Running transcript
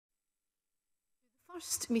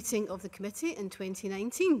First meeting of the committee in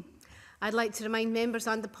 2019. I'd like to remind members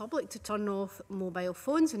and the public to turn off mobile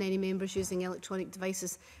phones, and any members using electronic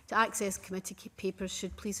devices to access committee papers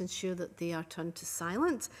should please ensure that they are turned to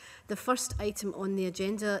silent. The first item on the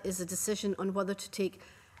agenda is a decision on whether to take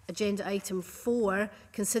agenda item 4,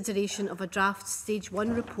 consideration of a draft stage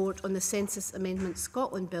 1 report on the Census Amendment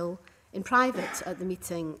Scotland Bill, in private at the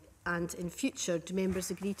meeting and in future. Do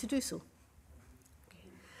members agree to do so?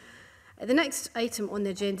 The next item on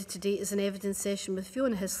the agenda today is an evidence session with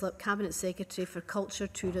Fiona Hislop, Cabinet Secretary for Culture,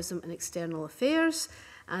 Tourism and External Affairs.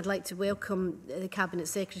 I'd like to welcome the Cabinet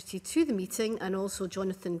Secretary to the meeting, and also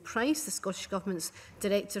Jonathan Price, the Scottish Government's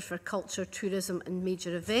Director for Culture, Tourism and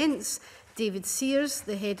Major Events, David Sears,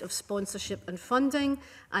 the Head of Sponsorship and Funding,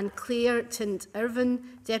 and Claire Tint-Irvin,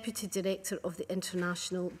 Deputy Director of the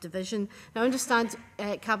International Division. Now, I understand,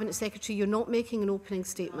 Cabinet Secretary, you're not making an opening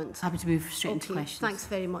statement. Happy to move straight into questions. Thanks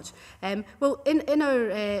very much. Well, in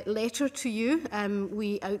our letter to you,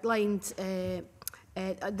 we outlined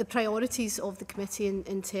the priorities of the committee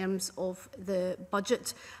in terms of the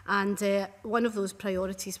budget, and one of those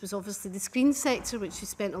priorities was obviously the screen sector, which we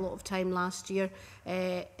spent a lot of time last year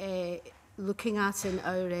looking at in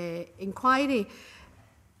our inquiry.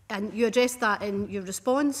 And you addressed that in your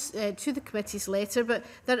response to the committee's letter, but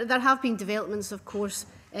there have been developments, of course,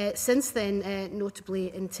 since then,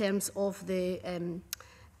 notably in terms of the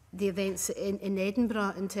events in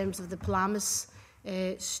Edinburgh, in terms of the Palamis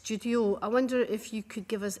studio. I wonder if you could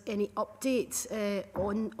give us any update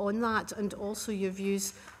on that, and also your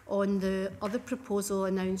views on the other proposal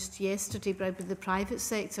announced yesterday by the private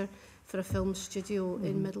sector for a film studio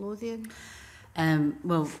in Midlothian.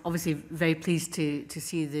 Well, obviously very pleased to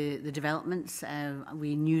see the developments.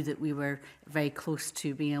 We knew that we were very close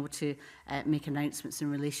to being able to make announcements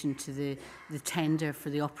in relation to the tender for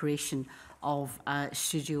the operation of a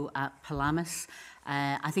studio at Palamis.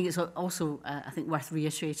 I think it's also worth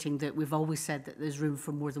reiterating that we've always said that there's room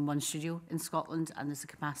for more than one studio in Scotland, and there's a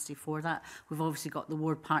capacity for that. We've obviously got the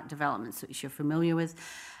Ward Park developments, which you're familiar with.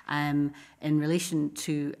 In relation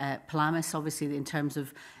to Palamis, obviously in terms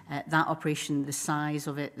of that operation, the size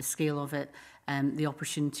of it, the scale of it, the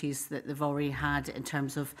opportunities that they've already had in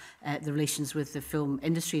terms of the relations with the film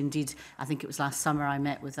industry. Indeed, I think it was last summer I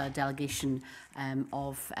met with a delegation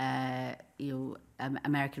of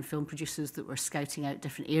American film producers that were scouting out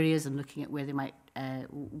different areas and looking at where they might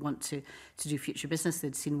want to do future business.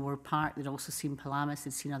 They'd seen Ward Park, they'd also seen Palamis,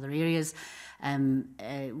 they'd seen other areas.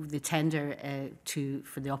 The tender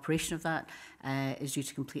for the operation of that is due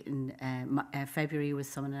to complete in February, with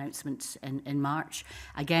some announcements in March.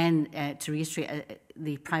 Again, to reiterate,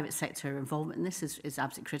 the private sector involvement in this is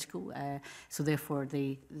absolutely critical. So therefore,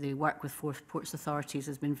 the work with Four Ports authorities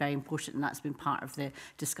has been very important, and that's been part of the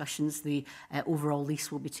discussions. The overall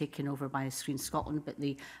lease will be taken over by Screen Scotland, but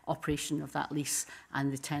the operation of that lease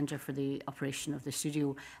and the tender for the operation of the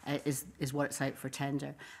studio is what it's out for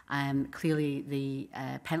tender. Clearly, the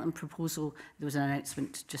Pentland proposal, there was an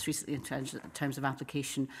announcement just recently in terms of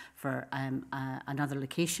application for another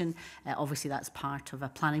location. Obviously, that's part of a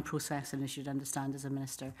planning process, and as you'd understand as a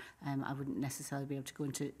minister, I wouldn't necessarily be able to go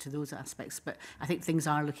into those aspects. But I think things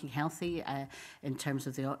are looking healthy in terms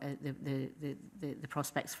of the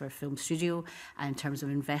prospects for a film studio. In terms of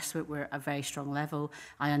investment, we're at a very strong level.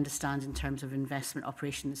 I understand in terms of investment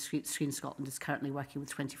operation, Screen Scotland is currently working with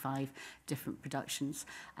 25 different productions.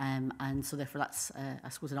 And so therefore that's, I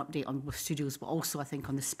suppose, an update on both studios, but also I think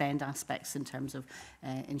on the spend aspects in terms of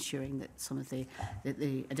ensuring that some of the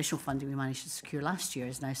additional funding we managed to secure last year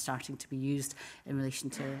is now starting to be used in relation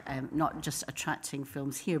to not just attracting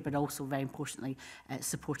films here, but also very importantly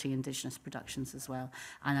supporting Indigenous productions as well.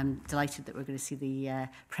 And I'm delighted that we're going to see the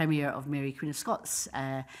premiere of Mary Queen of Scots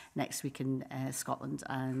next week in Scotland.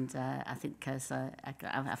 And I think if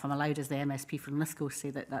I'm allowed as the MSP from Lithgow, say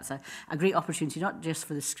that that's a great opportunity, not just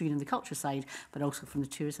for the screen and the culture side, but also from the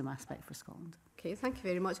tourism aspect for Scotland. Okay, thank you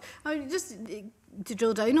very much. Just to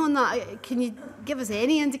drill down on that, can you give us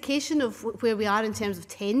any indication of where we are in terms of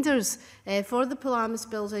tenders for the Palamis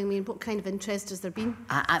building? I mean, what kind of interest has there been?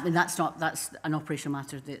 I mean, that's an operational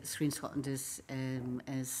matter that Screen Scotland is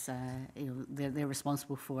they're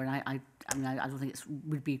responsible for, and I don't think it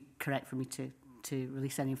would be correct for me to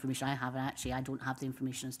release any information I have, and actually I don't have the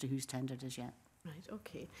information as to who's tendered as yet. Right,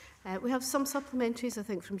 okay. We have some supplementaries, I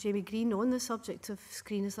think, from Jamie Green on the subject of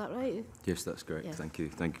screen, is that right? Yes, that's correct. Yeah. Thank you,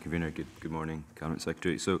 Convener. Good morning, Cabinet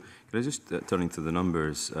Secretary. So, can I just, turning to the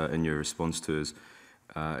numbers in your response to us,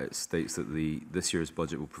 it states that this year's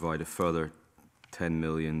budget will provide a further 10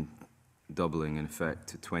 million, doubling in effect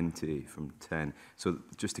to 20 from 10. So,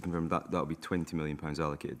 just to confirm, that will be £20 million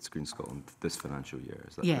allocated to Screen Scotland this financial year,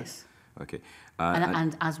 is that yes. right? Okay.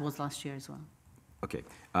 And as was last year as well. Okay.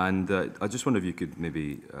 And I just wonder if you could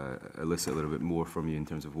maybe elicit a little bit more from you in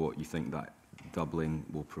terms of what you think that doubling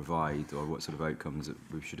will provide, or what sort of outcomes that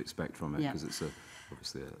we should expect from it, because it's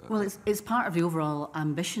obviously well, it's part of the overall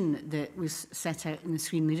ambition that was set out in the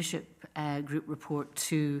Screen Leadership Group report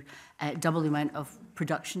to double the amount of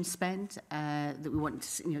production spend that we want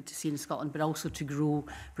to see in Scotland, but also to grow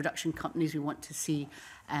production companies. We want to see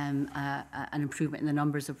an improvement in the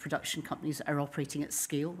numbers of production companies that are operating at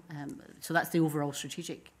scale. So that's the overall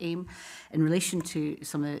strategic aim. In relation to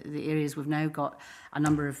some of the areas, we've now got a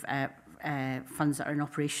number of funds that are in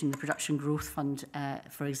operation, the Production Growth Fund,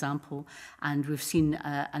 for example, and we've seen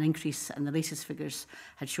an increase, and the latest figures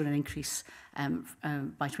had shown an increase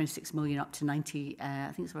by 26 million up to 90,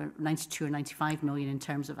 I think it's about 92 or 95 million in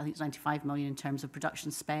terms of, I think it's 95 million in terms of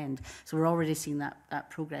production spend. So we're already seeing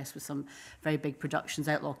that progress with some very big productions.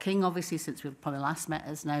 Outlaw King, obviously, since we've probably last met,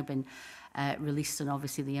 has now been released, and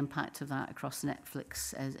obviously the impact of that across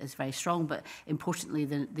Netflix is very strong. But importantly,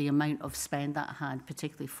 the amount of spend that had,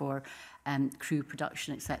 particularly for crew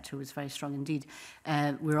production, etc., was very strong indeed.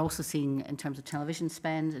 We're also seeing, in terms of television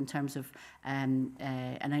spend, in terms of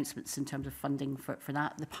announcements, in terms of funding for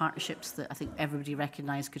that, the partnerships that I think everybody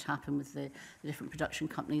recognised could happen with the different production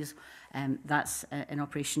companies. That's in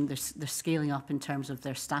operation. They're scaling up in terms of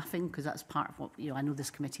their staffing, because that's part of what I know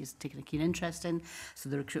this committee has taken a keen interest in. So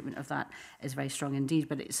the recruitment of that is very strong indeed.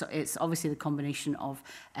 But it's obviously the combination of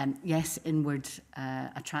yes, inward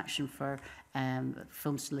attraction for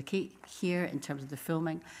films to locate here in terms of the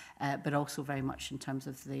filming, but also very much in terms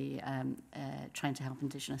of the trying to help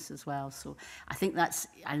Indigenous as well. So I think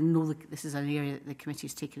I know this is an area that the committee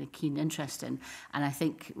has taken a keen interest in, and I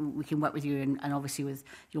think we can work with you, and obviously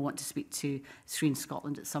you'll want to speak to Screen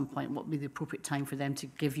Scotland at some point. What would be the appropriate time for them to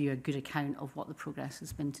give you a good account of what the progress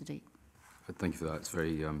has been to date? Thank you for that. It's a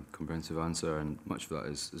very comprehensive answer, and much of that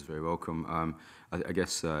is very welcome. I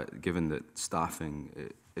guess given that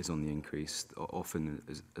staffing is on the increase, often,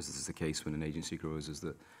 as is the case when an agency grows, is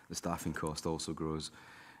that the staffing cost also grows.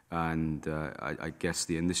 And I guess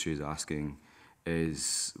the industry is asking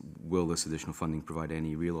will this additional funding provide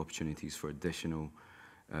any real opportunities for additional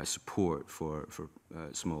support for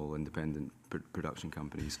small independent production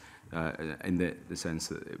companies, in the sense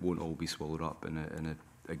that it won't all be swallowed up in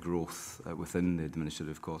a growth within the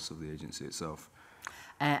administrative costs of the agency itself?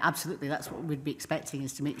 Absolutely, that's what we'd be expecting,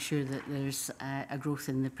 is to make sure that there's a growth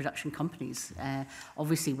in the production companies.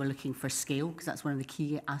 Obviously, we're looking for scale, because that's one of the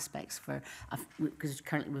key aspects because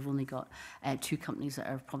currently we've only got 2 companies that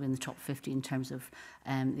are probably in the top 50 in terms of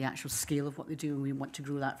the actual scale of what they do, and we want to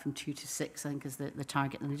grow that from 2 to 6, I think, is the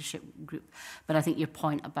target in the leadership group. But I think your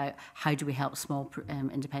point about how do we help small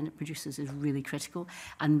independent producers is really critical,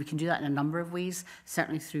 and we can do that in a number of ways,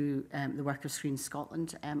 certainly through the work of Screen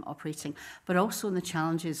Scotland operating, but also in the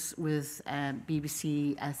challenges with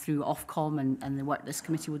BBC through Ofcom and the work this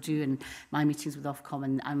committee will do, and my meetings with Ofcom,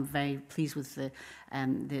 and I'm very pleased with the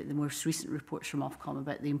most recent reports from Ofcom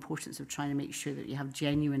about the importance of trying to make sure that you have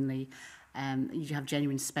genuine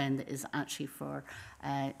spend that is actually for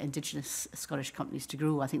Indigenous Scottish companies to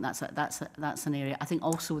grow. I think that's an area. I think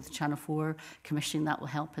also with the Channel 4 commissioning, that will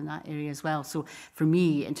help in that area as well. So for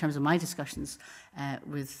me, in terms of my discussions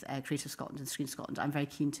with Creative Scotland and Screen Scotland, I'm very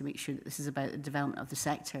keen to make sure that this is about the development of the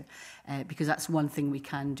sector, because that's one thing we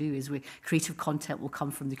can do, is creative content will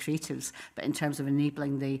come from the creatives, but in terms of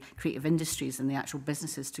enabling the creative industries and the actual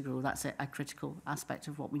businesses to grow, that's a critical aspect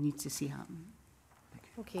of what we need to see happen.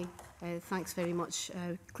 Okay, thanks very much.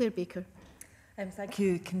 Claire Baker. Thank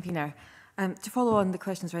you, Convener. To follow on the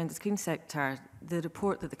questions around the screen sector, the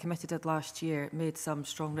report that the committee did last year made some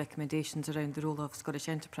strong recommendations around the role of Scottish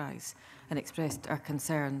Enterprise and expressed our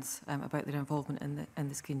concerns about their involvement in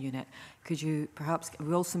the screen unit. Could you perhaps,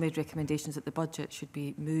 we also made recommendations that the budget should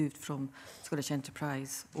be moved from Scottish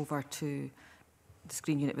Enterprise over to the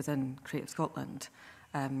screen unit within Creative Scotland.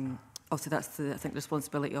 Also, that's I think, the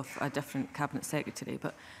responsibility of a different Cabinet Secretary,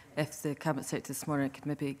 but if the Cabinet Secretary this morning could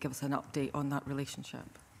maybe give us an update on that relationship.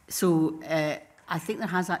 So I think there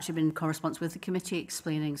has actually been correspondence with the committee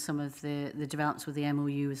explaining some of the developments with the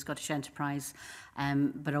MOU with Scottish Enterprise,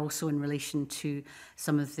 but also in relation to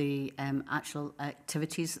some of the actual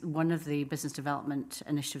activities. One of the business development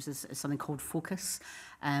initiatives is something called Focus,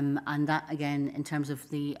 and that, again, in terms of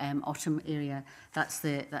the autumn area,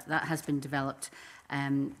 that has been developed.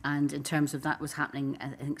 And in terms of that was happening,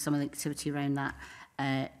 I think some of the activity around that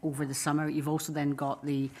over the summer. You've also then got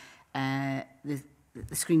the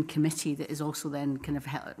the screen committee that is also then kind of,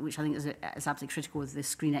 which I think is absolutely critical with the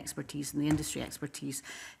screen expertise and the industry expertise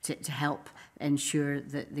to help ensure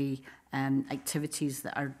that the activities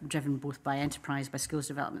that are driven both by Enterprise, by Skills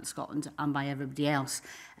Development Scotland and by everybody else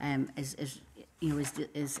is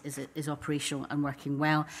operational and working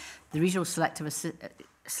well. The Regional Selective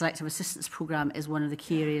Assistance Programme is one of the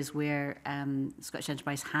key areas where Scottish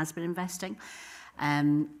Enterprise has been investing.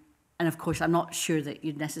 And of course, I'm not sure that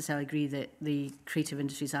you'd necessarily agree that the creative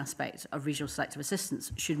industries aspect of regional selective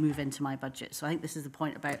assistance should move into my budget. So I think this is the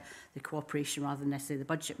point about the cooperation rather than necessarily the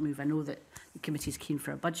budget move. I know that the committee is keen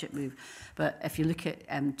for a budget move, but if you look at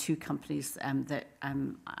two companies that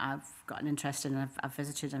I've got an interest in, and I've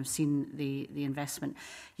visited, I've seen the investment.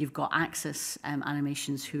 You've got Axis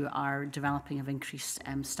Animations, who are developing, have increased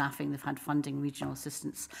staffing. They've had funding, regional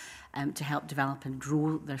assistance to help develop and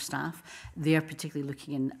grow their staff. They're particularly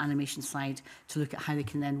looking in animation side to look at how they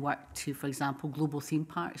can then work to, for example, global theme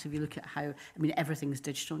parks. If you look at how, I mean, everything is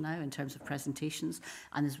digital now in terms of presentations,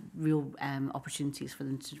 and there's real opportunities for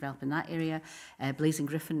them to develop in that area. Blazing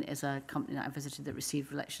Griffin is a company that I visited that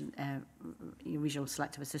received regional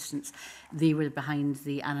selective assistance. They were behind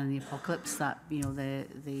the Anna and the Apocalypse, that, you know,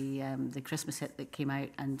 the Christmas hit that came out,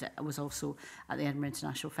 and was also at the Edinburgh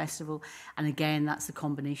International Festival. And again, that's the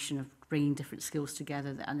combination of bringing different skills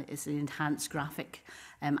together, and it's the enhanced graphic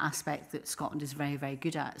aspect that Scotland is very, very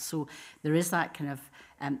good at. So there is that kind of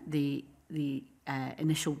the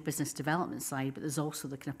initial business development side, but there's also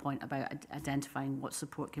the kind of point about identifying what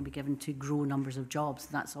support can be given to grow numbers of jobs.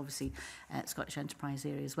 And that's obviously Scottish Enterprise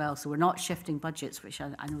area as well. So we're not shifting budgets, which I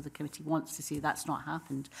know the committee wants to see. That's not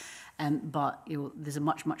happened. But you know, there's a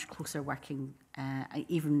much closer working,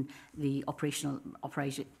 even the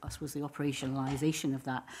operationalisation of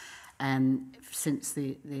that since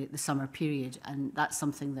the summer period, and that's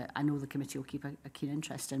something that I know the committee will keep a keen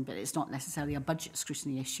interest in, but it's not necessarily a budget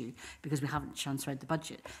scrutiny issue because we haven't transferred the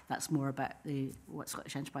budget. That's more about what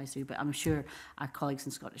Scottish Enterprise do, but I'm sure our colleagues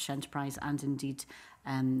in Scottish Enterprise, and indeed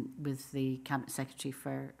with the Cabinet Secretary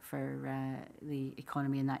for the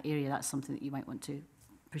economy in that area, that's something that you might want to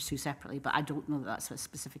pursue separately, but I don't know that that's a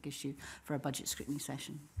specific issue for a budget scrutiny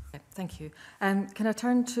session. Okay, thank you. Can I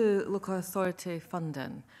turn to local authority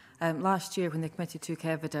funding? Last year, when the committee took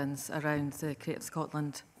evidence around the Creative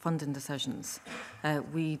Scotland funding decisions,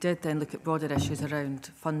 we did then look at broader issues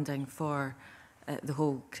around funding for the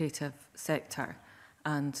whole creative sector.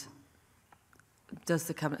 And does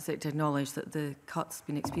the Cabinet Secretary acknowledge that the cuts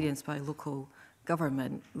being experienced by local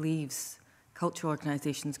government leaves cultural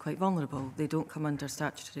organisations quite vulnerable? They don't come under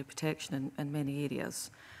statutory protection in many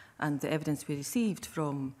areas. And the evidence we received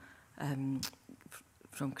from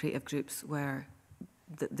creative groups were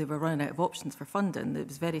that they were running out of options for funding. It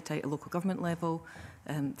was very tight at local government level.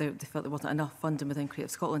 They felt there wasn't enough funding within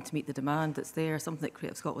Creative Scotland to meet the demand that's there, something that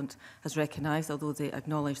Creative Scotland has recognised, although they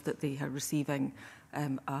acknowledge that they are receiving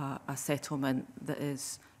a settlement that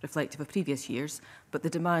is reflective of previous years. But the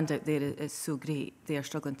demand out there is so great, they are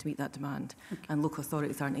struggling to meet that demand. Okay. And local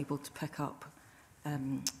authorities aren't able to pick up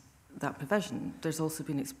that provision. There's also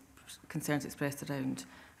been concerns expressed around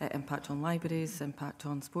impact on libraries, impact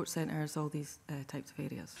on sports centres, all these types of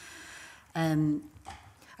areas. And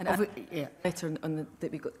later on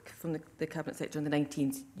that we got from the Cabinet Secretary on the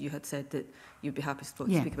 19th, you had said that you'd be happy to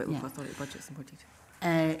speak about local authority budgets in more detail.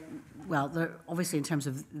 Well, obviously in terms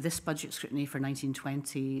of this budget scrutiny for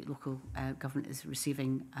 1920, local government is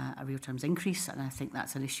receiving a real terms increase, and I think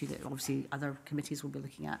that's an issue that obviously other committees will be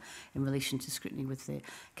looking at in relation to scrutiny with the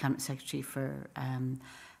Cabinet Secretary for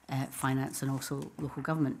finance and also local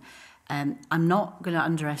government. I'm not going to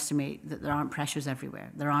underestimate that there aren't pressures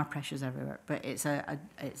everywhere. There are pressures everywhere, but it's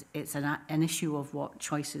an issue of what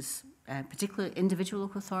choices, particularly individual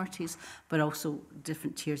local authorities, but also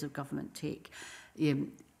different tiers of government take.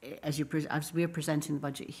 As we're presenting the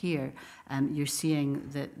budget here, you're seeing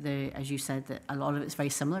that, as you said, that a lot of it's very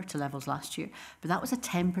similar to levels last year, but that was a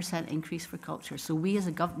 10% increase for culture. So we as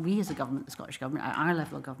a government, the Scottish Government, at our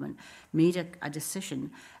level of government, made a decision,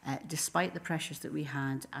 despite the pressures that we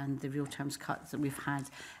had and the real terms cuts that we've had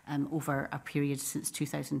over a period since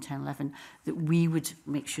 2010-11, that we would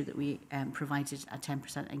make sure that we provided a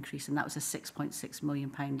 10% increase, and that was a £6.6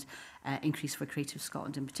 million increase for Creative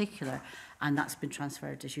Scotland in particular, and that's been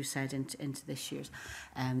transferred, as you said, into this year's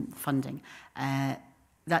funding.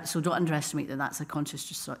 So don't underestimate that that's a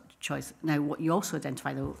conscious choice. Now, what you also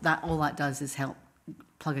identify, though, that all that does is help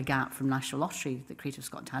plug a gap from National Lottery that Creative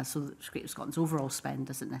Scotland has, so that Creative Scotland's overall spend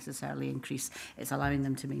doesn't necessarily increase. It's allowing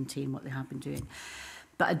them to maintain what they have been doing.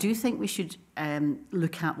 But I do think we should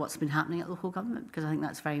look at what's been happening at local government, because I think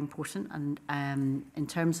that's very important. And in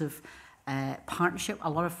terms of partnership. A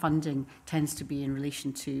lot of funding tends to be in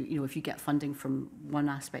relation to, you know, if you get funding from one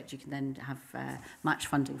aspect, you can then have match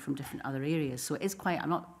funding from different other areas. So it is quite,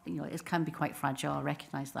 it can be quite fragile, I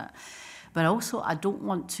recognise that. But also, I don't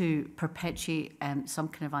want to perpetuate some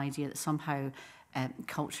kind of idea that somehow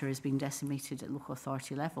culture is being decimated at local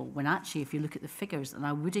authority level, when actually, if you look at the figures, and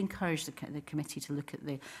I would encourage the committee to look at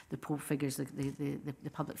the poll figures, the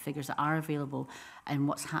public figures that are available and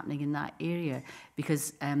what's happening in that area,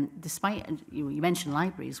 because despite, you mentioned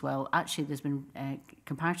libraries, well, actually there's been,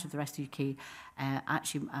 compared to the rest of the UK,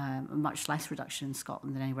 actually much less reduction in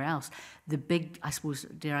Scotland than anywhere else. The big, I suppose,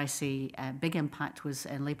 dare I say, big impact was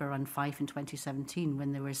in Labour Run Fife in 2017,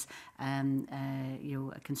 when there was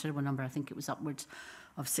a considerable number, I think it was upwards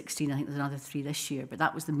of 16, I think there's another 3 this year, but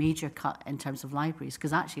that was the major cut in terms of libraries,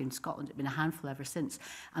 because actually in Scotland it's been a handful ever since.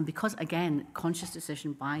 And because, again, conscious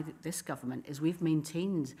decision by this government is we've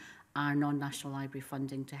maintained our non-national library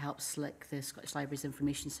funding to help SLIC, the Scottish Libraries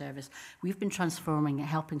Information Service. We've been transforming,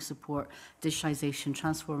 helping support digitalisation,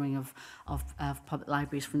 transforming of public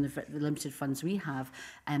libraries from the limited funds we have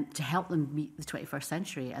to help them meet the 21st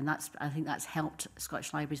century. And I think that's helped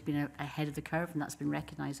Scottish Libraries being ahead of the curve, and that's been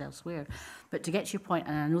recognised elsewhere. But to get to your point,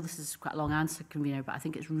 and I know this is quite a long answer, Convener, but I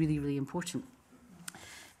think it's really, really important.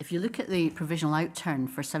 If you look at the provisional outturn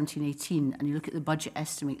for 17-18 and you look at the budget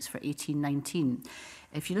estimates for 18-19,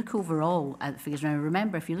 if you look overall at the figures, now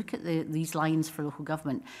remember, if you look at these lines for local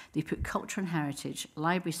government, they put culture and heritage,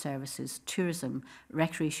 library services, tourism,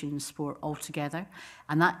 recreation and sport all together.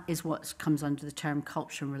 And that is what comes under the term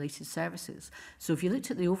culture and related services. So if you looked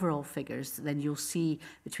at the overall figures, then you'll see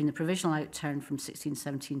between the provisional outturn from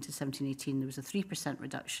 16-17 to 17-18, there was a 3%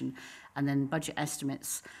 reduction. And then budget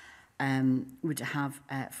estimates would have,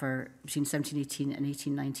 for between 17-18 and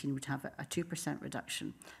 18-19, would have a 2%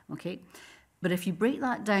 reduction. Okay? But if you break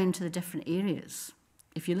that down to the different areas,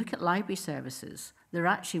 if you look at library services, there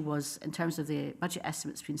actually was, in terms of the budget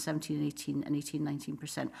estimates between 17-18 and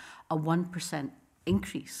 18-19%, a 1%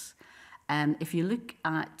 increase. If you look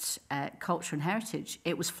at culture and heritage,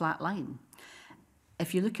 it was flat line.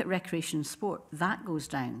 If you look at recreation and sport, that goes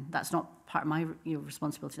down. That's not part of my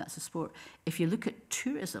responsibility, that's the sport. If you look at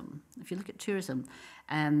tourism,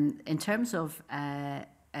 in terms of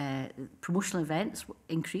promotional events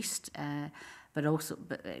increased, but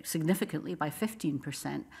significantly by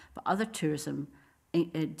 15%, but other tourism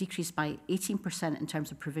decreased by 18% in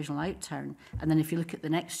terms of provisional outturn. And then if you look at the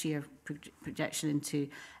next year projection into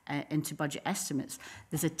budget estimates,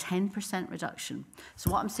 there's a 10% reduction. So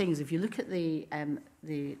what I'm saying is, if you look at I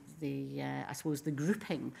suppose the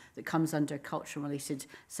grouping that comes under culture-related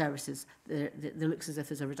services, there looks as if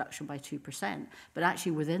there's a reduction by 2%. But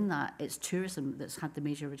actually within that, it's tourism that's had the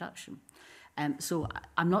major reduction. So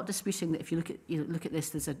I'm not disputing that if you look at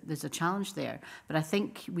this, there's a challenge there. But I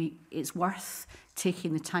think it's worth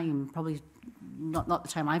taking the time, probably not the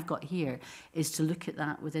time I've got here, is to look at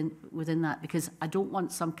that within that, because I don't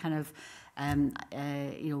want some kind of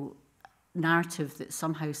narrative that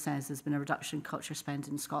somehow says there's been a reduction in culture spend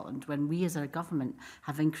in Scotland, when we as a government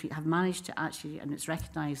have managed to actually, and it's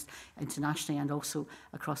recognised internationally and also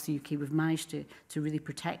across the UK, we've managed to really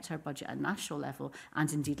protect our budget at national level,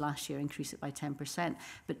 and indeed last year increase it by 10%.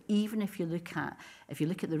 But even if you look at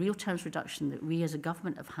the real terms reduction that we as a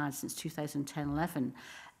government have had since 2010-11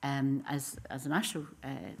 as a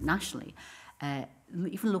nationally,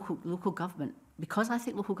 even local government, because I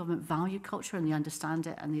think local government value culture and they understand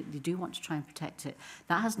it and they do want to try and protect it,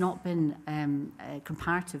 that has not been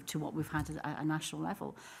comparative to what we've had at a national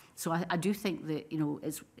level. So I do think that,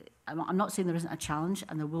 I'm not saying there isn't a challenge,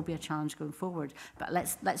 and there will be a challenge going forward, but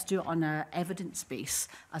let's do it on an evidence base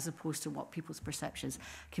as opposed to what people's perceptions.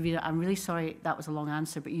 Kavita, I'm really sorry that was a long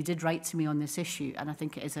answer, but you did write to me on this issue, and I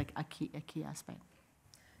think it is a key aspect.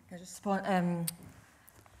 Can I just respond?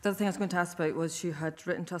 The other thing I was going to ask about was you had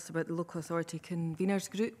written to us about the local authority conveners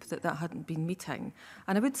group, that hadn't been meeting.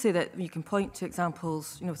 And I would say that you can point to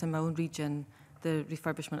examples, within my own region, the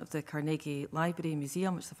refurbishment of the Carnegie Library and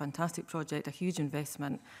Museum, which is a fantastic project, a huge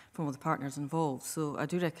investment from all the partners involved. So I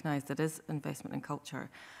do recognise there is investment in culture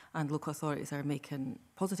and local authorities are making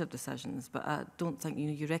positive decisions, but I don't think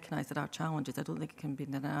you recognise there are challenges. I don't think it can be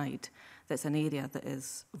denied that it's an area that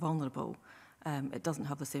is vulnerable. It doesn't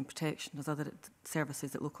have the same protection as other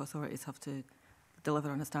services that local authorities have to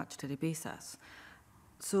deliver on a statutory basis.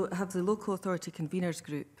 So have the local authority conveners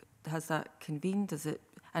group, has that convened?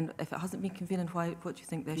 And if it hasn't been convened, what do you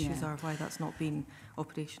think the issues are, why that's not been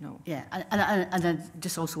operational? Yeah, and I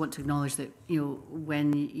just also want to acknowledge that,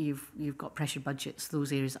 when you've got pressured budgets,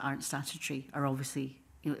 those areas that aren't statutory are obviously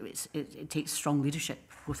it takes strong leadership,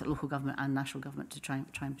 both at local government and national government, to try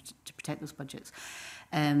and to protect those budgets.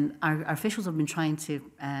 Our officials have been trying to,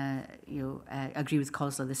 agree with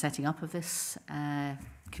COSLA the setting up of this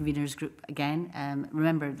conveners group again.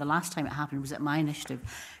 Remember, the last time it happened was at my initiative,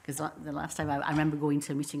 because the last time I remember going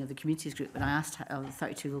to a meeting of the communities group, and I asked the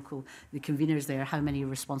 32 the conveners there how many were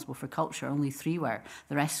responsible for culture. Only 3 were.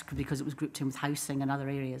 The rest, because it was grouped in with housing and other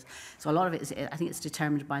areas. So a lot of it is, I think it's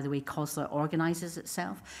determined by the way COSLA organises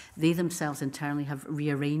itself. They themselves internally have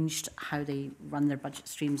rearranged how they run their budget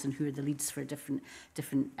streams and who are the leads for different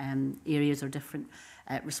areas or different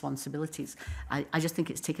responsibilities. I just think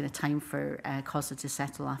it's taken a time for COSLA to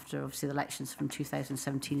settle after obviously the elections from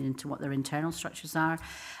 2017 into what their internal structures are.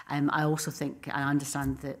 I also think, I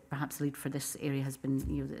understand that perhaps the lead for this area has been,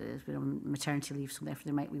 has been on maternity leave, so therefore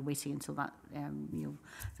they might be waiting until that,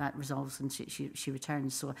 that resolves and she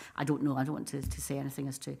returns. So I don't know. I don't want to say anything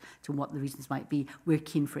as to what the reasons might be. We're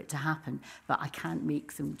keen for it to happen, but I can't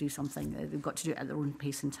make them do something. They've got to do it at their own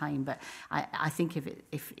pace and time. But I think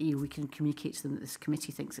if we can communicate to them that this committee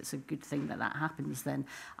thinks it's a good thing that happens, then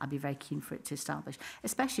I'd be very keen for it to establish,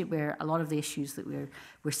 especially where a lot of the issues that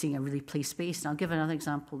we're seeing are really place-based. And I'll give another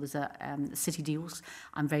example. There's a city deals.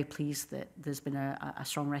 I'm very pleased that there's been a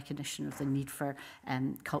strong recognition of the need for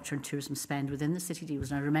culture and tourism spend within the city deals.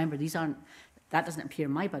 And I remember that doesn't appear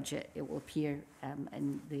in my budget. It will appear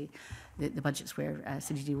in the budgets where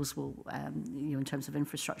city deals will, in terms of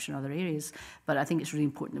infrastructure and other areas. But I think it's really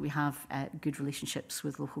important that we have good relationships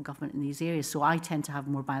with local government in these areas. So I tend to have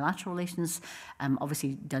more bilateral relations.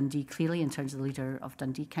 Obviously, Dundee clearly, in terms of the leader of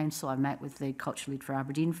Dundee Council. I've met with the culture lead for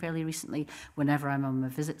Aberdeen fairly recently. Whenever I'm on my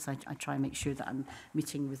visits, I try and make sure that I'm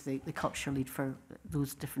meeting with the culture lead for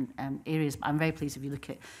those different areas. But I'm very pleased if you look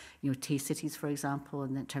at, Tay Cities, for example,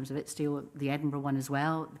 and in terms of its deal, the Edinburgh one as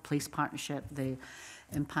well, the Place Partnership, the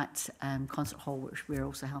Impact Concert Hall, which we're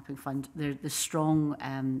also helping fund. The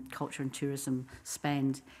strong culture and tourism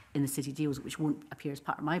spend in the city deals, which won't appear as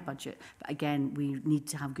part of my budget. But again, we need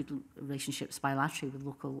to have good relationships bilaterally with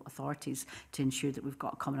local authorities to ensure that we've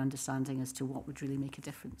got a common understanding as to what would really make a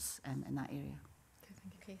difference in that area.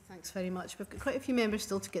 Okay, thanks very much. We've got quite a few members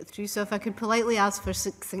still to get through, so if I could politely ask for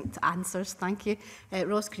succinct answers. Thank you.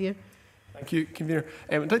 Ross Greer. Thank you, Convener.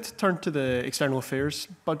 I'd like to turn to the external affairs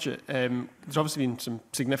budget. There's obviously been some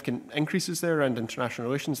significant increases there around international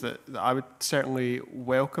relations that I would certainly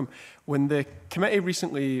welcome. When the committee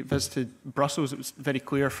recently visited Brussels, it was very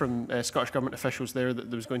clear from Scottish Government officials there that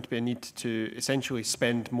there was going to be a need to essentially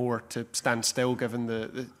spend more to stand still given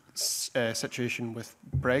the situation with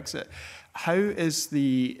Brexit. How is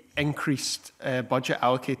the increased budget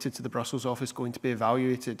allocated to the Brussels office going to be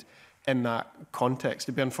evaluated in that context?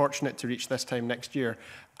 It'd be unfortunate to reach this time next year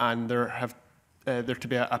and there to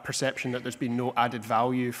be a perception that there's been no added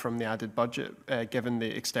value from the added budget, given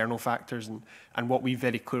the external factors and what we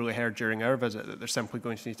very clearly heard during our visit, that there's simply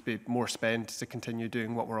going to need to be more spend to continue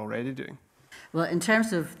doing what we're already doing. Well, in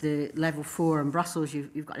terms of the level 4 in Brussels,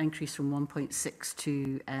 you've got an increase from 1.6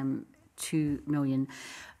 to 2 million.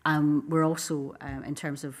 We're also, in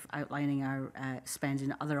terms of outlining our spend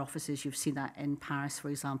in other offices, you've seen that in Paris, for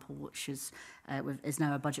example, which is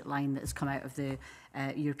now a budget line that has come out of the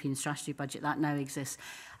European strategy budget. That now exists.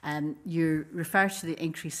 You refer to the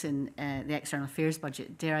increase in the external affairs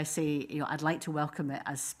budget. Dare I say, I'd like to welcome it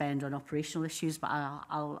as spend on operational issues, but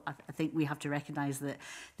I think we have to recognise that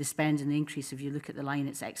the spend and the increase, if you look at the line,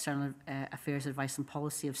 it's external affairs advice and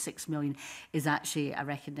policy of 6 million, is actually a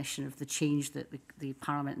recognition of the change that the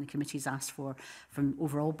Parliament and the committees asked for from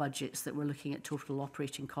overall budgets, that we're looking at total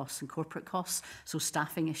operating costs and corporate costs. So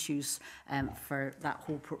staffing issues for that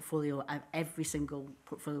whole portfolio, every single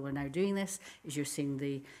portfolio we're now doing this, is you're seeing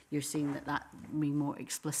that being more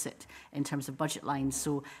explicit in terms of budget lines.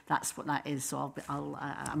 So that's what that is. So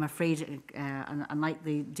I'm afraid, unlike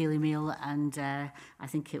the Daily Mail, and I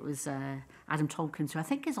think it was Adam Tompkins, who I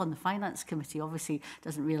think is on the Finance Committee, obviously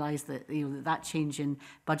doesn't realise that that change in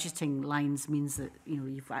budgeting lines means that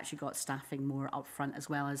you've actually got staffing more upfront, as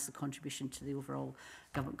well as the contribution to the overall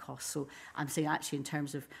government costs. So I'm saying actually in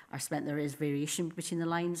terms of our spend, there is variation between the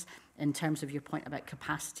lines. In terms of your point about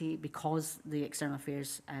capacity, because the external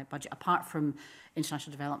affairs budget, apart from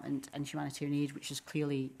international development and humanitarian aid, which is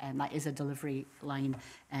clearly, that is a delivery line,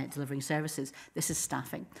 delivering services, this is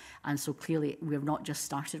staffing. And so clearly we have not just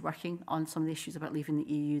started working on some of the issues about leaving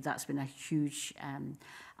the EU. That's been a huge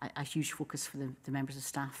focus for the members of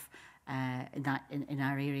staff in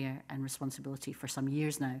our area and responsibility for some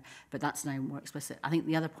years now, but that's now more explicit. I think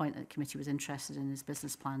the other point that the committee was interested in is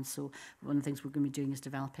business plans. So one of the things we're going to be doing is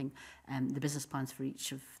developing the business plans for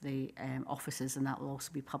each of the offices, and that will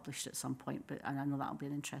also be published at some point. But and I know that will be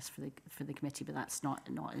an interest for the committee, but that's not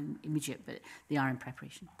immediate, but they are in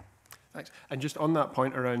preparation. Thanks. And just on that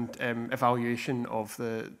point around evaluation of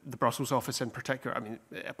the Brussels office in particular, I mean,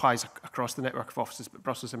 it applies across the network of offices, but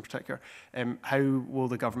Brussels in particular, how will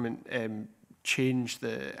the government change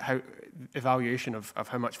the evaluation of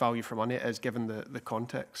how much value for money it is, given the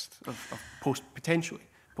context of potentially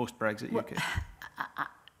post-Brexit UK?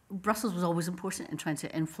 Brussels was always important in trying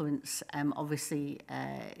to influence, obviously,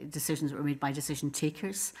 decisions that were made by decision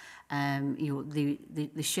takers. The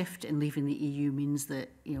shift in leaving the EU means that,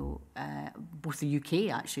 both the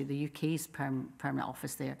UK, actually, the UK's permanent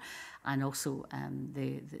office there, and also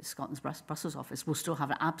the Scotland's Brussels office will still have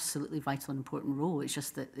an absolutely vital and important role. It's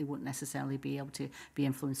just that they won't necessarily be able to be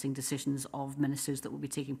influencing decisions of ministers that will be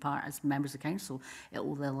taking part as members of council.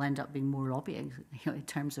 They'll end up being more lobbying, in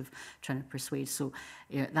terms of trying to persuade. So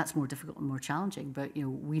that's more difficult and more challenging. But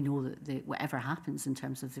we know that whatever happens in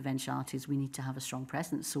terms of the eventualities, we need to have a strong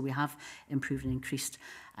presence. So we have improved and increased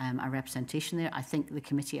our representation there. I think the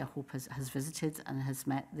committee, I hope, has visited and has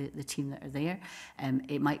met the team that are there.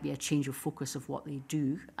 It might be a change of focus of what they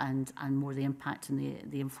do and more the impact and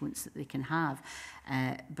the influence that they can have.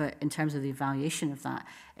 But in terms of the evaluation of that,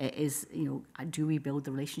 it is, do we build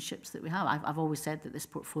the relationships that we have? I've always said that this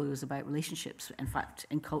portfolio is about relationships, in fact,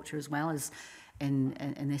 in culture as well as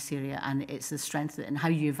in this area, and it's the strength and how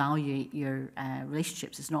you evaluate your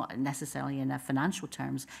relationships. It's not necessarily in financial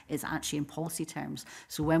terms, it's actually in policy terms.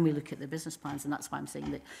 So when we look at the business plans, and that's why I'm saying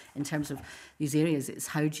that in terms of these areas, it's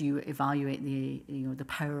how do you evaluate the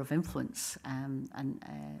power of influence and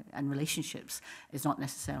relationships. It's not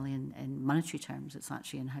necessarily in monetary terms, it's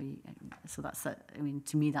actually in how you, so that's that. I mean,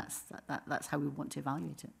 to me, that's how we want to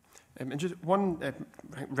evaluate it. And just one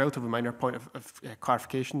relatively minor point of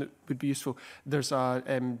clarification that would be useful. There's a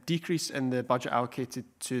decrease in the budget allocated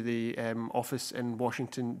to the office in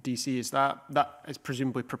Washington, D.C. Is that is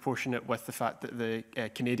presumably proportionate with the fact that the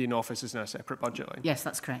Canadian office is now a separate budget line? Yes,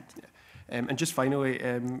 that's correct. Yeah. And just finally,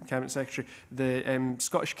 Cabinet Secretary, the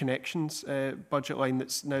Scottish Connections budget line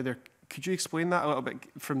that's now there, could you explain that a little bit?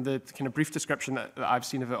 From the kind of brief description that I've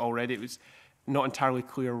seen of it already, it was not entirely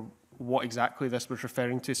clear what exactly this was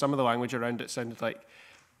referring to. Some of the language around it sounded like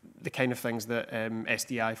the kind of things that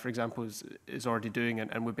SDI, for example, is already doing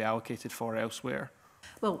and would be allocated for elsewhere.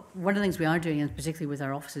 Well, one of the things we are doing, and particularly with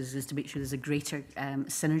our offices, is to make sure there's a greater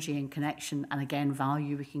synergy and connection and, again,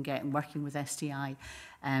 value we can get in working with SDI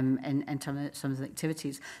in terms of some of the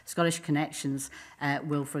activities. Scottish Connections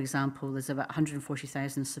will, for example, there's about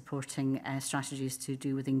 140,000 supporting strategies to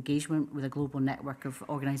do with engagement with a global network of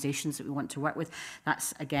organisations that we want to work with.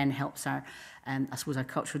 That's, again, helps our, I suppose, our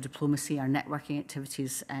cultural diplomacy, our networking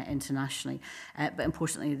activities internationally. But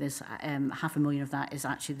importantly, there's 500,000 of that is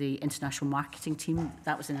actually the international marketing team.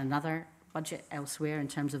 That was in another budget elsewhere in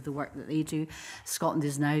terms of the work that they do. Scotland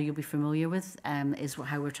is Now, you'll be familiar with, is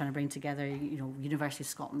how we're trying to bring together, University of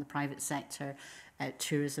Scotland, the private sector,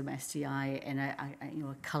 tourism, SDI, in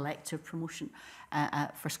a collective promotion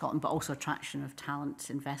for Scotland, but also attraction of talent,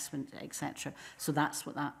 investment, etc. So that's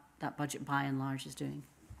what that budget by and large is doing.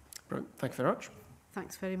 Brilliant. Thank you very much.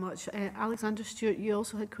 Thanks very much. Alexander Stewart, you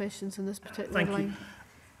also had questions on this particular Thank line. you.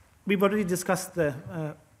 We've already discussed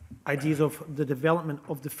the ideas of the development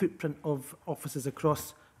of the footprint of offices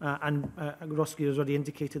across, and Rossgear has already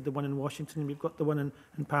indicated the one in Washington. We've got the one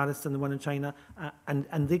in Paris and the one in China,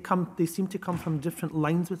 and they seem to come from different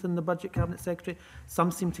lines within the budget, Cabinet Secretary.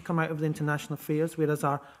 Some seem to come out of the international affairs, whereas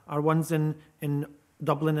our ones in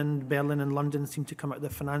Dublin and Berlin and London seem to come out of the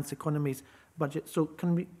finance economies budget. So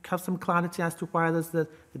can we have some clarity as to why there's the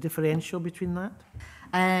differential between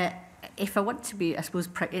that? If I want to be, I suppose,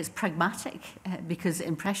 it's pragmatic because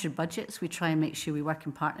in pressured budgets we try and make sure we work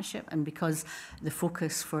in partnership, and because the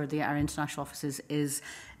focus for our international offices is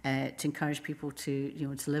to encourage people to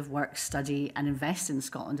live, work, study and invest in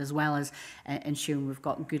Scotland, as well as ensuring we've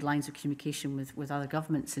got good lines of communication with other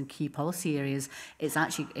governments in key policy areas. It's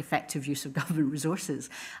actually effective use of government resources,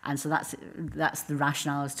 and so that's the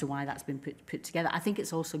rationale as to why that's been put together. I think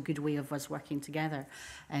it's also a good way of us working together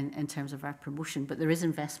in terms of our promotion. But there is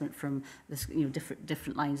investment from this,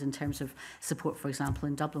 different lines in terms of support. For example,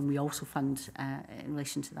 in Dublin, we also fund in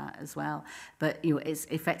relation to that as well. But it's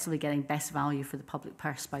effectively getting best value for the public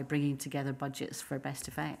purse by bringing together budgets for best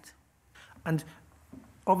effect. And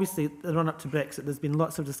obviously, the run-up to Brexit, there's been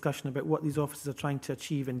lots of discussion about what these offices are trying to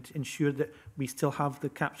achieve and to ensure that we still have the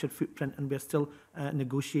captured footprint, and we're still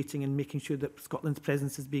negotiating and making sure that Scotland's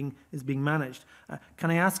presence is being managed.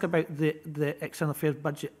 Can I ask about the external affairs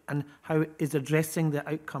budget and how it is addressing the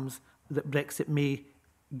outcomes that Brexit may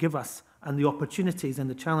give us and the opportunities and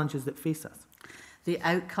the challenges that face us? The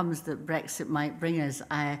outcomes that Brexit might bring us.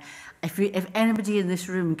 If anybody in this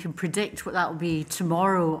room can predict what that will be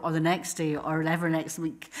tomorrow or the next day or ever next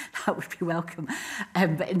week, that would be welcome.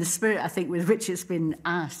 But in the spirit, I think, with which it's been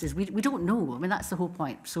asked, is we don't know. I mean, that's the whole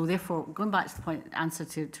point. So therefore, going back to the point, answer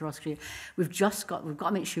to Ross Greer, we've got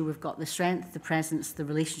to make sure we've got the strength, the presence, the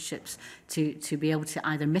relationships to be able to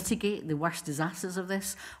either mitigate the worst disasters of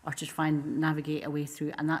this or to try and navigate a way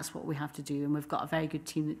through. And that's what we have to do. And we've got a very good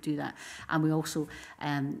team that do that. And we also,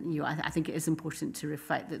 I think it is important to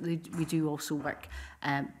reflect that we do also work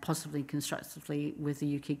positively and constructively with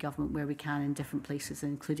the UK government where we can in different places,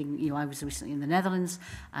 including, I was recently in the Netherlands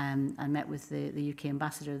and met with the UK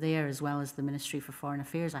ambassador there, as well as the Ministry for Foreign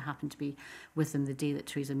Affairs. I happened to be with them the day that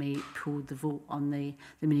Theresa May pulled the vote on the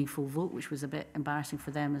meaningful vote, which was a bit embarrassing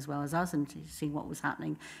for them as well as us, and seeing what was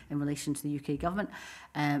happening in relation to the UK government.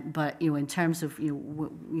 But in terms of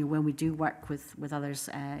when we do work with others,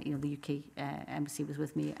 the UK embassy was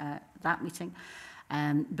with me at that meeting.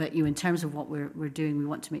 But in terms of what we're doing, we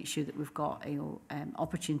want to make sure that we've got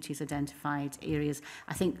opportunities identified, areas.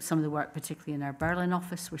 I think some of the work, particularly in our Berlin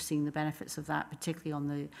office, we're seeing the benefits of that, particularly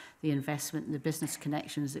on the investment and the business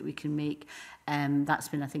connections that we can make. That's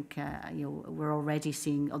been, I think, we're already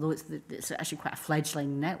seeing, although it's actually quite a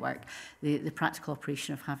fledgling network, the practical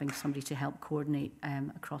operation of having somebody to help coordinate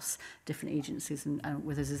across different agencies and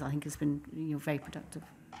with us, I think, has been very productive.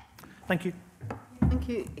 Thank you. Thank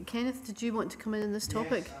you. Kenneth, did you want to come in on this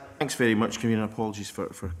topic? Yes. Thanks very much, Convener. Apologies for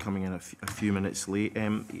coming in a few minutes late.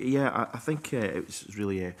 I think it was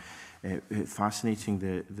really fascinating,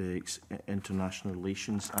 the international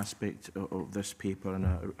relations aspect of this paper, and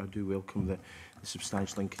I do welcome the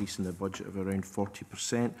substantial increase in the budget of around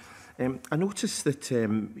 40%. I noticed that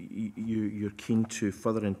you're keen to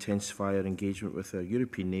further intensify our engagement with our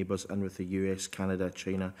European neighbours and with the US, Canada,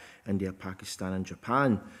 China, India, Pakistan and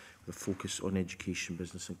Japan, with a focus on education,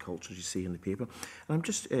 business and culture, as you say in the paper. And I'm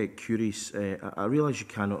just curious, I realise you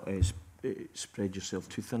cannot spread yourself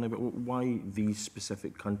too thin, but why these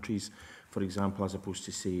specific countries, for example, as opposed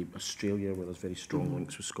to, say, Australia, where there's very strong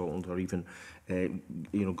links with Scotland, or even,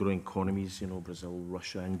 growing economies, Brazil,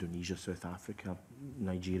 Russia, Indonesia, South Africa,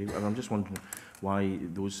 Nigeria. And I'm just wondering why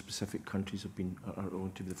those specific countries are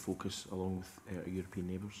going to be the focus along with European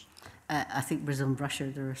neighbours. I think Brazil and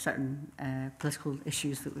Russia, there are certain political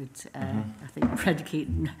issues that would, I think, predicate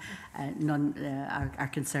our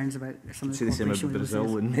concerns about some of the cooperation with about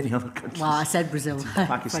Brazil and many other countries. Well, I said Brazil.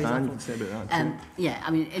 Pakistan, you can say about that too. Yeah,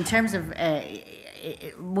 I mean, in terms of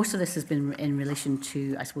most of this has been in relation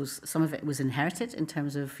to, I suppose, some of it was inherited in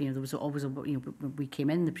terms of, there was always, when we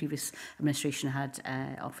came in, the previous administration had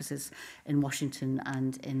offices in Washington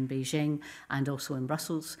and in Beijing and also in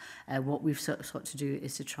Brussels. What we've sought to do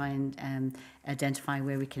is to try and identify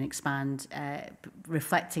where we can expand,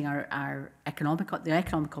 reflecting our economic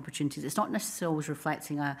opportunities. It's not necessarily always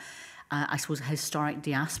reflecting I suppose, a historic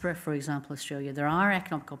diaspora, for example, Australia. There are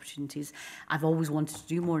economic opportunities. I've always wanted to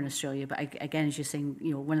do more in Australia, but again, as you're saying,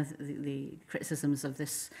 one of the criticisms of the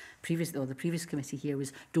previous committee here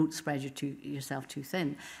was don't spread yourself too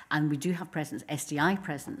thin. And we do have presence, SDI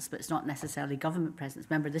presence, but it's not necessarily government presence.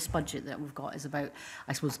 Remember, this budget that we've got is about,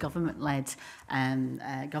 I suppose, government-led,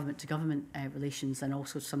 government-to-government relations, and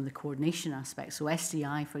also some of the coordination aspects. So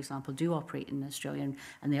SDI, for example, do operate in Australia,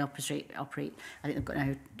 and they operate. I think they've got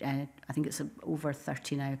now. I think it's over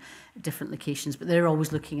 30 now different locations, but they're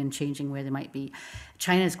always looking and changing where they might be.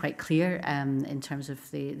 China is quite clear in terms of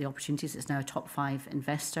the opportunities. It's now a top 5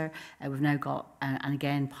 investor. We've now got, and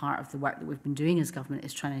again, part of the work that we've been doing as government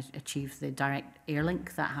is trying to achieve the direct air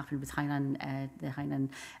link that happened with Hainan, the Hainan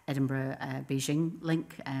Edinburgh Beijing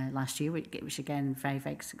link last year, which again, very,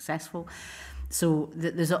 very successful. So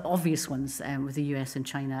there's obvious ones with the US and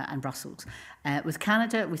China and Brussels. With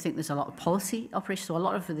Canada, we think there's a lot of policy operations. So a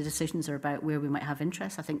lot of the decisions are about where we might have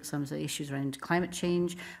interest. I think some of the issues around climate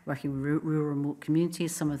change, working with rural remote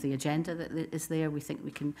communities, some of the agenda that is there, we think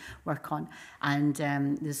we can work on. And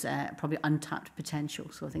there's probably untapped potential.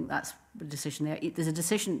 So I think that's the decision there. There's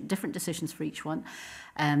different decisions for each one.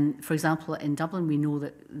 For example, in Dublin, we know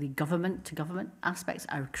that the government-to-government aspects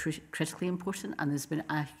are critically important, and there's been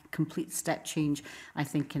a complete step change, I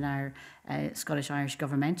think, in our Scottish-Irish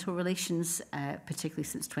governmental relations, particularly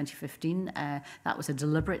since 2015. That was a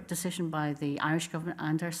deliberate decision by the Irish government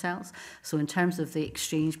and ourselves. So in terms of the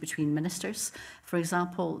exchange between ministers, for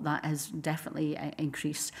example, that has definitely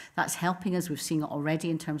increased. That's helping us. We've seen it already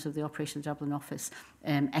in terms of the Operation Dublin Office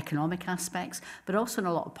economic aspects, but also in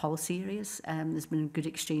a lot of policy areas. There's been good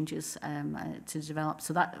exchanges to develop.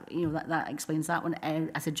 So that, you know, that explains that one.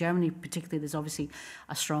 As a Germany particularly, there's obviously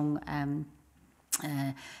a strong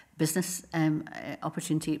business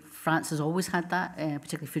opportunity. France has always had that,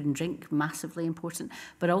 particularly food and drink, massively important,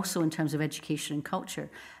 but also in terms of education and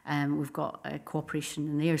culture. We've got cooperation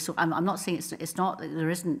in there. So I'm not saying it's not, there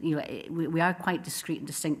isn't, you know, we are quite discrete and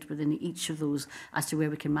distinct within each of those as to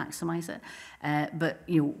where we can maximise it. But,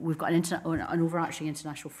 you know, we've got an overarching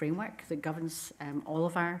international framework that governs all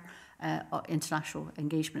of our international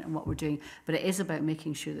engagement and what we're doing, but it is about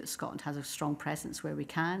making sure that Scotland has a strong presence where we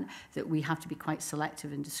can, that we have to be quite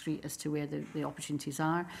selective and discreet as to where the opportunities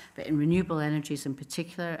are, but in renewable energies in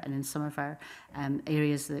particular, and in some of our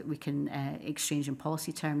areas that we can exchange in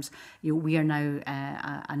policy terms, you know, we are now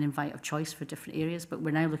an invite of choice for different areas, but we're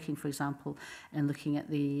now looking, for example, and looking at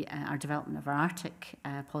our development of our Arctic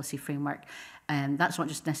policy framework. That's not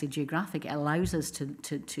just necessarily geographic, it allows us to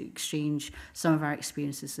exchange some of our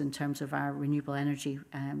experiences in terms of our renewable energy,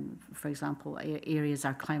 for example, areas,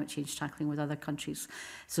 our climate change tackling with other countries.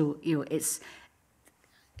 So, you know,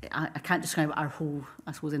 I can't describe our whole,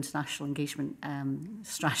 I suppose, international engagement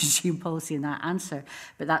strategy and policy in that answer,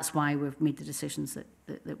 but that's why we've made the decisions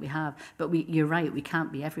that we have. But you're right, we can't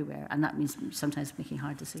be everywhere, and that means sometimes making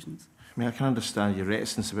hard decisions. I mean, I can understand your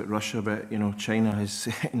reticence about Russia, but, you know, China is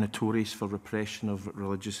notorious for repression of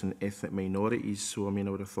religious and ethnic minorities. So, I mean,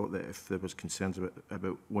 I would have thought that if there was concerns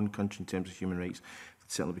about one country in terms of human rights,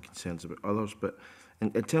 there'd certainly be concerns about others. But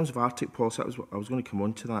in terms of Arctic policy, I was going to come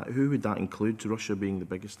on to that. Who would that include? Russia being the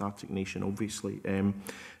biggest Arctic nation, obviously. I'm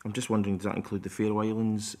just wondering, does that include the Faroe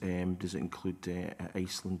Islands? Does it include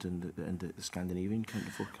Iceland and the Scandinavian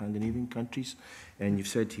countries? And you've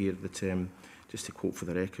said here that, just to quote for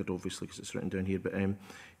the record, obviously, because it's written down here, but you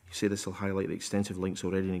say this will highlight the extensive links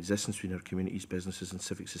already in existence between our communities, businesses and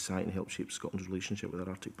civic society and help shape Scotland's relationship with our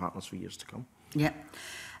Arctic partners for years to come. Yeah.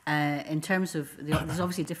 In terms of, there's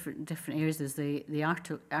obviously different areas. There's the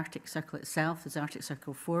Arctic Circle itself, there's the Arctic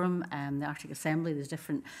Circle Forum, the Arctic Assembly, there's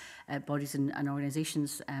different bodies and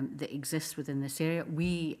organisations that exist within this area.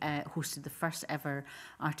 We hosted the first ever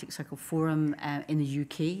Arctic Circle Forum in the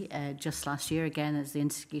UK just last year, again as the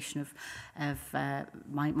instigation of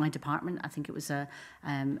my department. I think it was at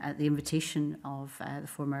the invitation of the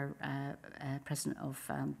former President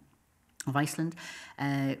of Iceland.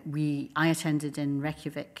 I attended in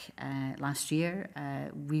Reykjavik last year.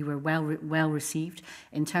 We were well received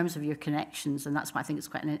in terms of your connections, and that's why I think it's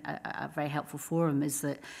quite a very helpful forum, is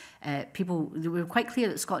that we were quite clear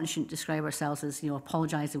that Scotland shouldn't describe ourselves as, you know,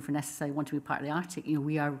 apologising for necessarily wanting to be part of the Arctic. You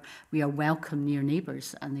know, we are welcome near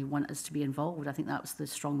neighbours and they want us to be involved. I think that was the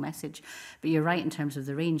strong message. But you're right in terms of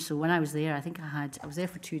the range. So when I was there, I think I was there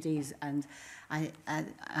for 2 days, and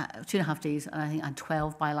 2.5 days, and I think I had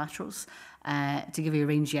 12 bilaterals. To give you a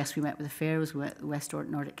range, yes, we met with the Faroes, we met with the West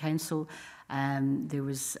Nordic Council. There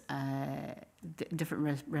was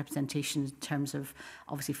different representation in terms of,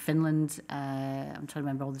 obviously, Finland. I'm trying to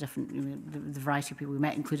remember all the different, you know, the variety of people we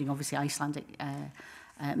met, including, obviously, Icelandic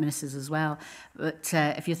ministers as well. But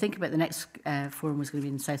if you think about the next forum was going to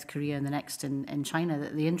be in South Korea and the next in China,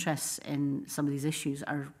 the interests in some of these issues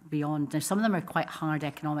are beyond. Now, some of them are quite hard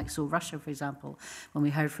economic. So Russia, for example, when we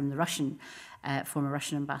heard from the former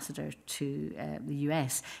Russian ambassador to the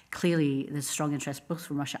US, clearly there's strong interest both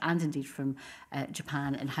from Russia and indeed from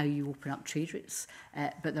Japan in how you open up trade routes.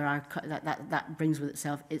 But that brings with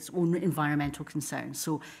itself its own environmental concerns.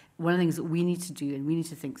 So one of the things that we need to do and we need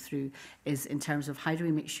to think through is in terms of how do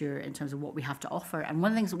we make sure in terms of what we have to offer. And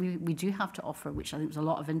one of the things that we do have to offer, which I think there's a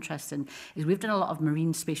lot of interest in, is we've done a lot of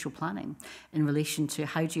marine spatial planning in relation to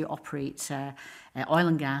how do you operate oil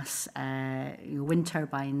and gas, wind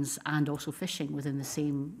turbines, and also fishing within the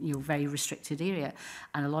same, you know, very restricted area.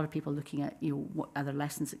 And a lot of people looking at, you know, what other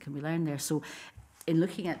lessons that can be learned there. So in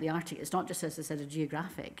looking at the Arctic, it's not just, as I said, a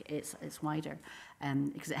geographic, it's wider,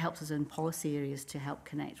 because it helps us in policy areas to help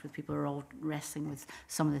connect with people who are all wrestling with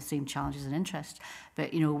some of the same challenges and interests.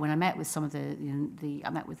 But, you know, when I met with some of I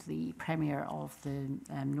met with the Premier of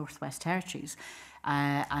the Northwest Territories,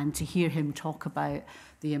 and to hear him talk about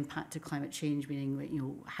the impact of climate change, meaning, you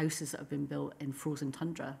know, houses that have been built in frozen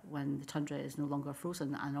tundra when the tundra is no longer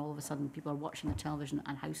frozen, and all of a sudden people are watching the television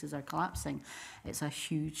and houses are collapsing. It's a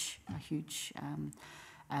huge, you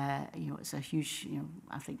know, it's a huge, you know,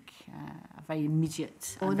 I think a very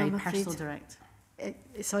immediate and very personal direct.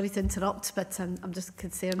 Sorry to interrupt, but I'm just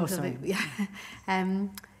concerned. Oh, sorry. About, yeah.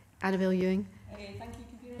 Annabelle Ewing. Thank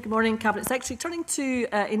you. Good morning, Cabinet Secretary. Turning to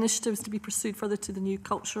initiatives to be pursued further to the new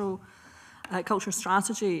culture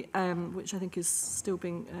strategy, which I think is still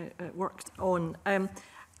being worked on.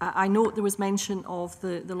 I note there was mention of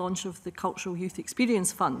the launch of the Cultural Youth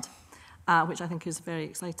Experience Fund, which I think is a very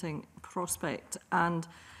exciting prospect. And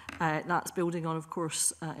that's building on, of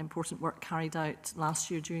course, important work carried out last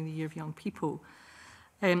year during the Year of Young People.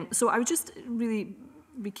 So I would just really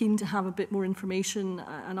be keen to have a bit more information,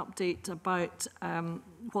 an update about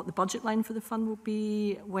what the budget line for the fund will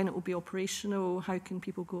be, when it will be operational, how can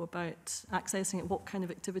people go about accessing it, what kind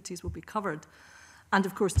of activities will be covered, and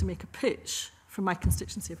of course to make a pitch for my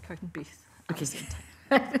constituency of Cowdenbeath at the same time.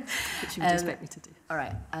 Which you would expect me to do. All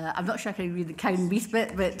right. I'm not sure I can read the Cowdenbeath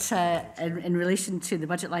bit, but in relation to the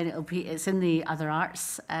budget line, it's in the other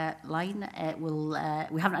arts line.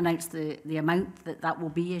 We haven't announced the amount that will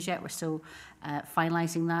be as yet. We're still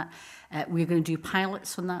finalising that. We're going to do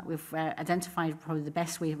pilots on that. We've identified probably the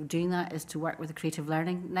best way of doing that is to work with the creative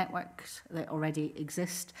learning networks that already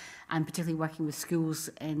exist, and particularly working with schools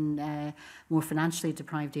in more financially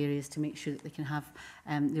deprived areas to make sure that they can have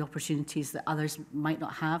the opportunities that others might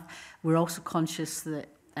not have. We're also conscious that,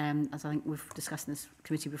 as I think we've discussed in this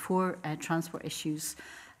committee before, transport issues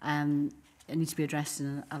it needs to be addressed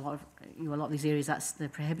in a lot of these areas. That's the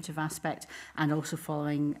prohibitive aspect, and also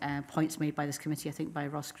following points made by this committee, I think by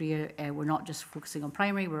Ross Greer, we're not just focusing on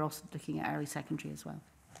primary, we're also looking at early secondary as well.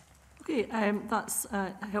 Okay, that's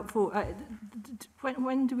helpful.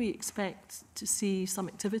 When do we expect to see some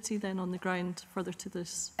activity then on the ground further to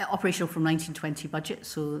this? Operational from 1920 budget,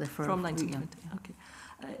 so therefore... From 1920, okay.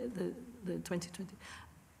 The 2020.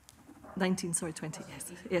 20,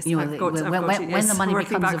 yes. Yes, you know, when the money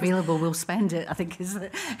becomes backwards. available, we'll spend it, I think is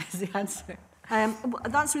the answer.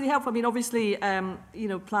 That's really helpful. I mean, obviously,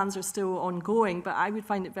 plans are still ongoing, but I would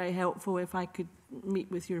find it very helpful if I could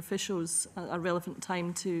meet with your officials at a relevant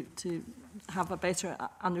time to have a better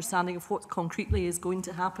understanding of what concretely is going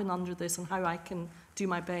to happen under this and how I can do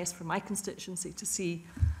my best for my constituency to see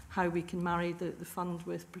how we can marry the fund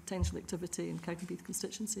with potential activity in Cowdenbeath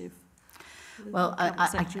constituency. Well,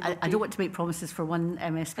 I don't want to make promises for one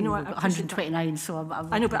MSP. We've got 129, so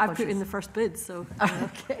I'm I know, but I've put in the first bid, so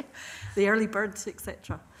okay. The early birds,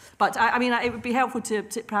 etc. But I mean, it would be helpful to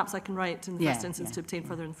perhaps I can write in the first instance to obtain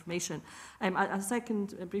further information. A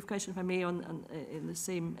second brief question, if I may, in the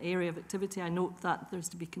same area of activity. I note that there's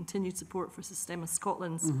to be continued support for Systema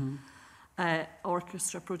Scotland's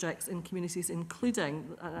orchestra projects in communities,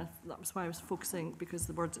 including, that was why I was focusing, because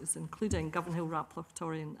the word is including, Govanhill,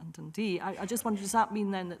 Raplochtory and Dundee. I just wonder, does that mean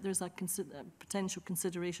then that there's a potential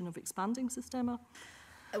consideration of expanding Systema?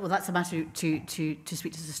 Well, that's a matter to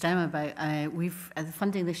speak to Systema about. The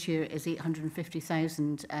funding this year is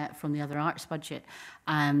 850,000 from the other arts budget.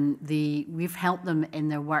 We've helped them in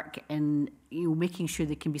their work in making sure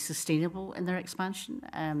they can be sustainable in their expansion.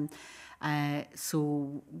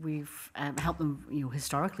 So we've helped them,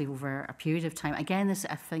 historically over a period of time. Again, this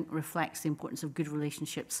I think reflects the importance of good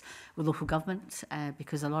relationships with local government,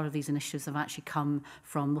 because a lot of these initiatives have actually come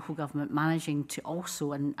from local government managing to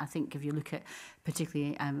also, and I think if you look at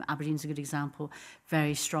particularly Aberdeen's a good example,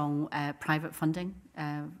 very strong private funding.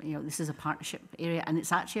 This is a partnership area, and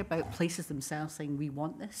it's actually about places themselves saying we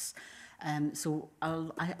want this. So,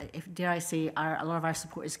 dare I say, a lot of our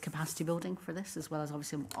support is capacity building for this, as well as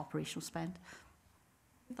obviously operational spend.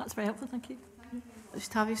 That's very helpful, thank you.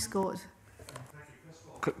 Tavi Scott.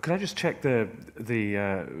 Can I just check the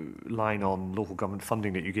line on local government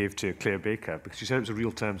funding that you gave to Claire Baker? Because you said it was a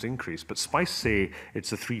real terms increase, but Spice say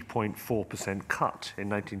it's a 3.4% cut in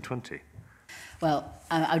 1920. Well,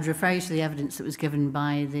 I would refer you to the evidence that was given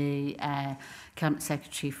by the Cabinet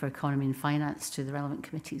Secretary for Economy and Finance to the relevant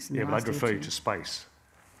committees. Yeah, but I'd refer you to Spice.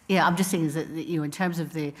 Yeah, I'm just saying is that in terms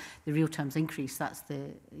of the real terms increase, that's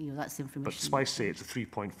the information. But Spice say it's a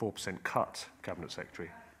 3.4% cut, Cabinet Secretary.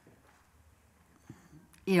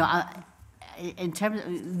 In terms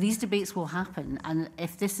of these debates will happen, and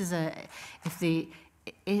if the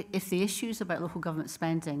issues about local government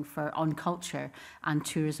spending on culture and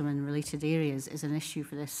tourism and related areas is an issue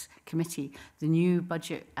for this committee, the new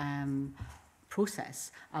budget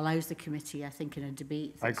process allows the committee, I think, in a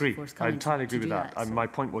debate. I agree. I entirely agree with that. And my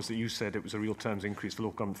point was that you said it was a real terms increase for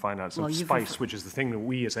local government finance. And Spice, which is the thing that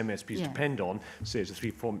we as MSPs depend on, says a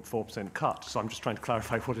 3.4% cut. So I'm just trying to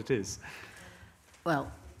clarify what it is.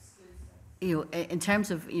 Well, in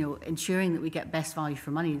terms of ensuring that we get best value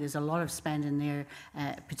for money, there's a lot of spend in there,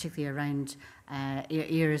 particularly around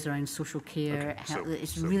areas around social care. Okay, so-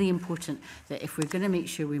 It's so- really important that if we're going to make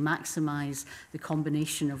sure we maximise the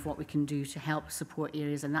combination of what we can do to help support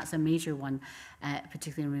areas, and that's a major one,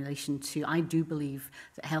 particularly in relation to, I do believe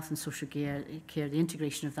that health and social care, the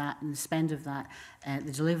integration of that and the spend of that,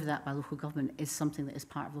 the delivery of that by local government is something that is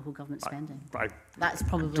part of local government spending. That's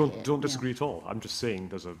probably don't disagree at all. I'm just saying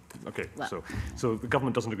there's a Well- so the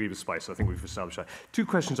government doesn't agree with Spice. I think we've established that. Two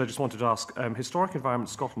questions I just wanted to ask. Historic Environment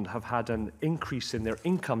Scotland have had an increase in their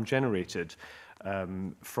income generated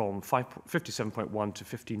from 57.1 to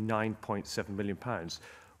 59.7 million pounds.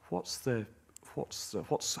 What's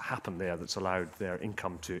happened there that's allowed their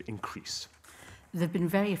income to increase? They've been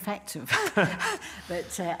very effective.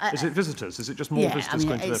 But Is it visitors? Is it just more visitors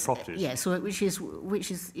going to their it's, properties? Yeah, so which is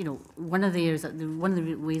one of the areas that one of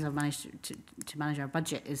the ways I've managed to manage our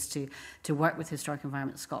budget is to work with Historic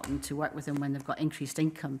Environment Scotland, to work with them when they've got increased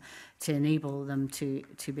income, to enable them to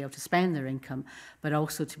be able to spend their income, but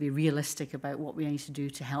also to be realistic about what we need to do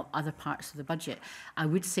to help other parts of the budget. I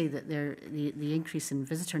would say that the increase in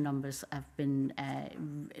visitor numbers have been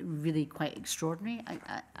really quite extraordinary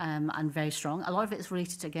and very strong. A lot of it is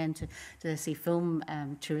related again to say film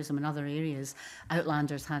tourism and other areas.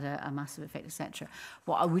 Outlanders had a massive effect, etc.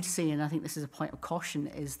 What I would say, and I think this is a point of caution,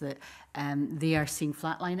 is that they are seeing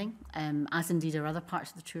flatlining, as indeed are other parts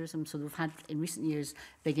of the tourism. So they've had in recent years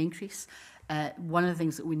big increase. One of the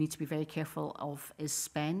things that we need to be very careful of is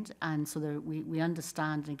spend, and so we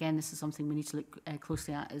understand, and again this is something we need to look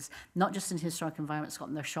closely at, is not just in Historic Environment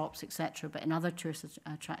Scotland, their shops, etc., but in other tourist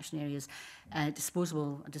attraction areas,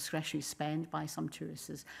 disposable discretionary spend by some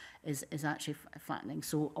tourists is actually flattening.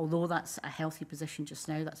 So although that's a healthy position just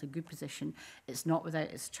now, that's a good position, it's not without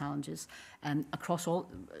its challenges. Across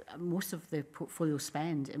most of the portfolio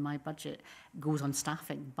spend in my budget goes on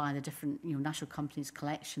staffing by the different national companies,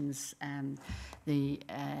 collections, the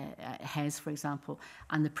HES, for example,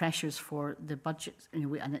 and the pressures for the budget,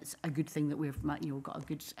 and it's a good thing that we've got a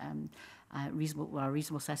good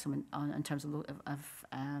reasonable settlement in terms of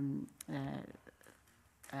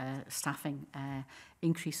staffing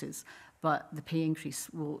increases, but the pay increase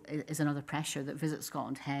is another pressure that Visit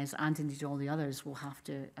Scotland has, and indeed all the others will have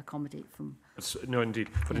to accommodate from. No, indeed.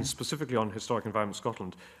 But specifically on Historic Environment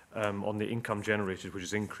Scotland, on the income generated, which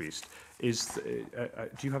is increased, do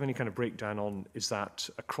you have any kind of breakdown on, is that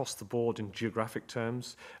across the board in geographic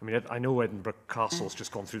terms? I mean, I know Edinburgh Castle's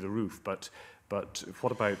just gone through the roof, but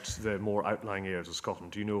what about the more outlying areas of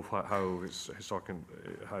Scotland? Do you know how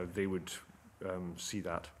they would see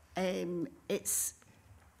that?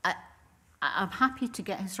 I'm happy to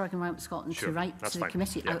get Historic Environment Scotland to write to the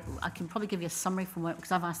committee. Yeah. I can probably give you a summary from what,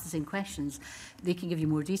 because I've asked the same questions. They can give you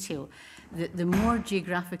more detail. The more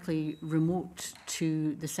geographically remote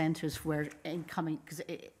to the centres where incoming, because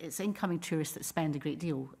it's incoming tourists that spend a great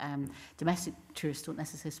deal. Domestic tourists don't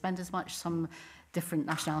necessarily spend as much. Some different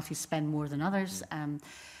nationalities spend more than others,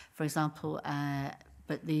 for example.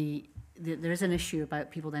 But there is an issue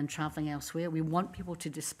about people then travelling elsewhere. We want people to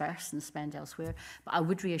disperse and spend elsewhere. But I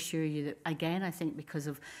would reassure you that, again, I think because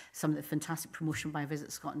of some of the fantastic promotion by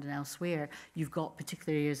Visit Scotland and elsewhere, you've got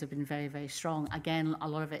particular areas that have been very, very strong. Again, a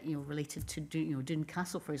lot of it, related to Doon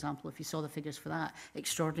Castle, for example. If you saw the figures for that,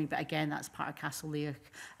 extraordinary. But again, that's part of Castle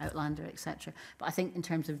Lake, Outlander, etc. But I think in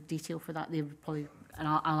terms of detail for that, they would probably, and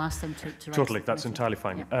I'll ask them to write. Totally, that's entirely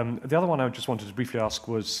fine. Yeah. The other one I just wanted to briefly ask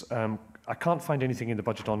was, I can't find anything in the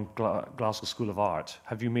budget on Glasgow School of Art.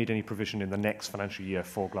 Have you made any provision in the next financial year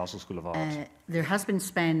for Glasgow School of Art? There has been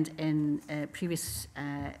spend in previous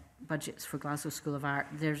budgets for Glasgow School of Art.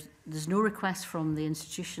 There's no request from the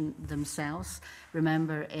institution themselves.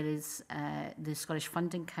 Remember, it is the Scottish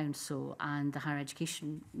Funding Council and the Higher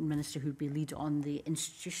Education Minister who would be lead on the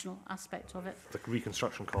institutional aspect of it. The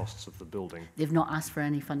reconstruction costs of the building? They've not asked for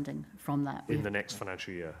any funding from that. In the next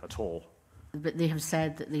financial year at all? But they have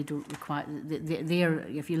said that they don't require. They are.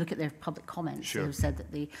 If you look at their public comments, Sure. They have said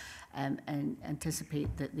that they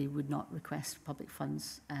anticipate that they would not request public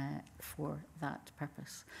funds for that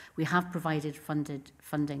purpose. We have provided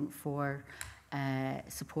funding for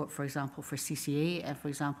support, for example, for CCA. For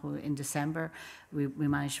example, in December, we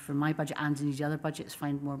managed, for my budget and indeed the other budgets,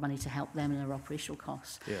 find more money to help them in their operational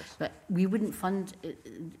costs. Yes. But we wouldn't fund.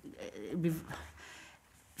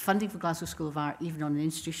 Funding for Glasgow School of Art, even on an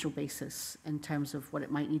institutional basis, in terms of what it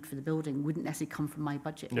might need for the building, wouldn't necessarily come from my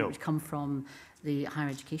budget. No. It would come from the higher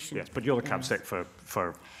education. Yes, but you're the CABSEC for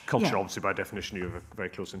culture. Yeah. Obviously, by definition, you have a very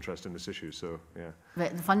close interest in this issue. So, yeah.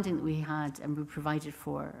 But the funding that we had and we provided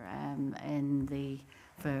for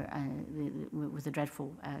with the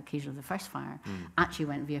dreadful occasion of the first fire, actually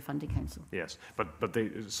went via Funding Council. Yes, but they.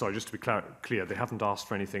 Sorry, just to be clear, they haven't asked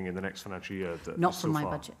for anything in the next financial year. Not so from my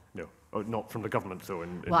far. budget. No. Oh, not from the government, though.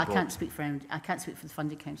 Well, I can't speak for I can't speak for the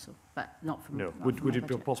Funding Council, but not from. No. Not Would from it be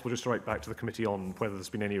budget. possible just to write back to the committee on whether there's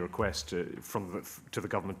been any request to the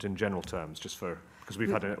government in general terms, just for because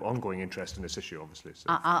we've had an ongoing interest in this issue, obviously. So.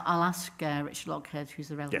 I'll ask Richard Lockhead, who's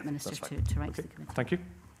the relevant Yeah, minister, that's to write to the committee. Thank you.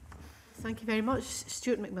 Thank you very much.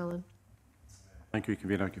 Stuart McMillan. Thank you,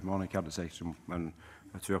 Convener. Good morning, Cabinet Secretary, and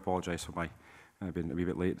I do apologise for my being a wee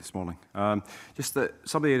bit late this morning. Just that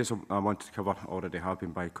some of the areas I wanted to cover already have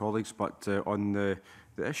been by colleagues, but on the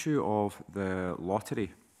issue of the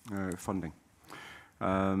lottery funding,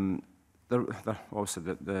 obviously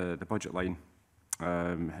the budget line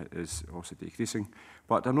is also decreasing,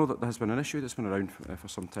 but I know that there has been an issue that's been around for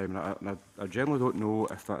some time, and I generally don't know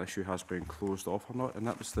if that issue has been closed off or not, and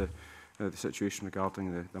that was the situation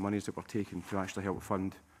regarding the monies that were taken to actually help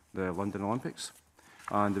fund the London Olympics.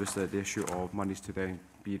 And there was the issue of monies to then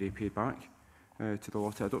be repaid back to the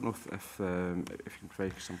lottery. I don't know if you can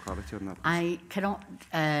provide some clarity on that. I cannot,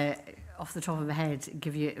 off the top of my head,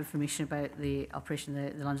 give you information about the operation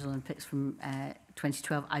of the London Olympics from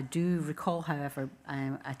 2012. I do recall, however,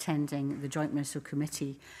 attending the Joint Ministerial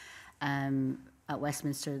Committee at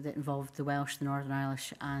Westminster that involved the Welsh, the Northern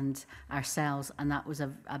Irish and ourselves, and that was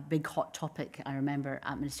a big hot topic, I remember,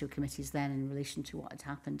 at ministerial committees then in relation to what had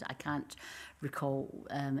happened. I can't recall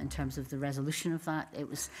in terms of the resolution of that.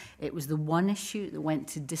 It was the one issue that went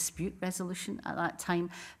to dispute resolution at that time,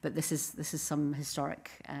 but this is some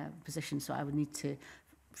historic position, so I would need to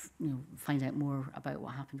find out more about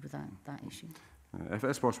what happened with that issue. If it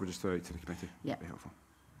is possible, just to write to the committee, yeah, that'd be helpful.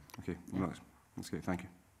 Okay, yeah. That's great, thank you.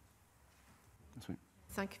 That's right.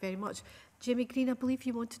 Thank you very much. Jamie Green, I believe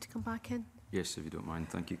you wanted to come back in. Yes, if you don't mind.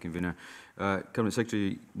 Thank you, Convener. Cabinet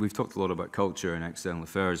Secretary, we've talked a lot about culture and external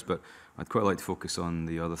affairs, but I'd quite like to focus on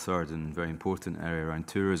the other third and very important area around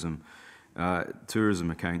tourism. Tourism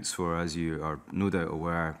accounts for, as you are no doubt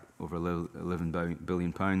aware, over £11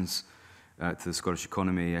 billion to the Scottish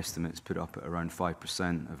economy. Estimates put up at around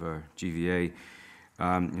 5% of our GVA.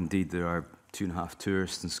 Indeed, there are 2.5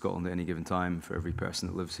 tourists in Scotland at any given time for every person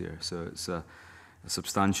that lives here. So it's a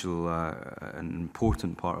substantial and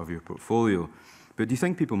important part of your portfolio. But do you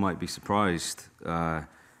think people might be surprised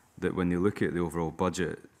that when they look at the overall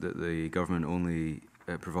budget, that the government only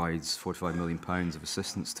provides £45 million of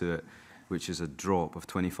assistance to it, which is a drop of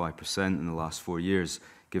 25% in the last 4 years,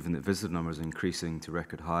 given that visitor numbers are increasing to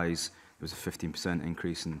record highs? There was a 15%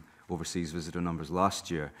 increase in overseas visitor numbers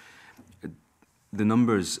last year. The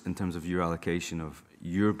numbers in terms of your allocation of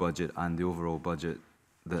your budget and the overall budget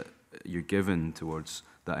that you're given towards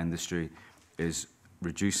that industry is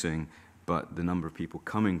reducing, but the number of people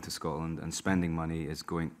coming to Scotland and spending money is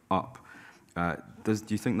going up. Do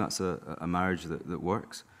you think that's a marriage that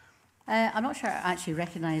works? I'm not sure I actually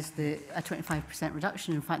recognise a 25%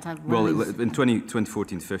 reduction. In fact, well, in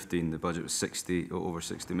 2014-15, the budget was over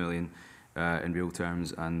 60 million in real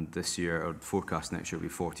terms, and this year, or forecast next year, will be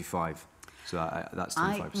 45. So that's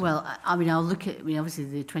 25%. Well, I mean, I'll look at, obviously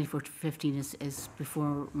the 24-15 is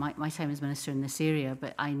before my time as Minister in this area,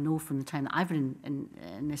 but I know from the time that I've been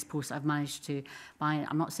in this post, I've managed to buy,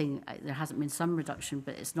 I'm not saying there hasn't been some reduction,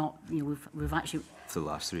 but it's not, we've actually... For the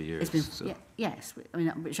last 3 years. It's been, so. Yes, I mean,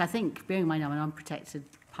 which I think, bearing in mind I'm an unprotected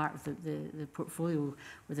part of the portfolio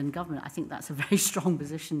within government, I think that's a very strong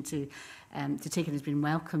position to take, and has been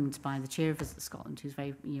welcomed by the Chair of Visit Scotland, who's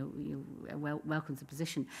very welcomed the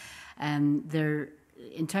position.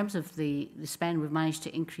 In terms of the spend, we've managed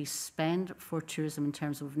to increase spend for tourism in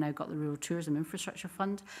terms of we've now got the Rural Tourism Infrastructure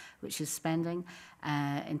Fund, which is spending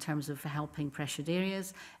in terms of helping pressured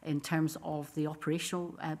areas. In terms of the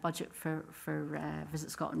operational budget for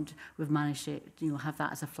Visit Scotland, we've managed to have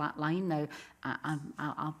that as a flat line. Now,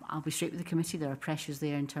 I'll be straight with the committee. There are pressures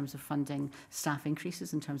there in terms of funding staff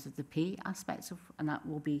increases, in terms of the pay aspects of, and that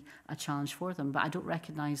will be a challenge for them. But I don't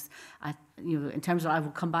recognise, in terms of, I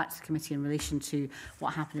will come back to the committee in relation to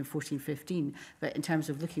what happened in 14-15. But in terms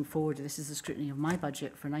of looking forward, this is the scrutiny of my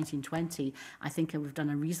budget for 19-20. I think we've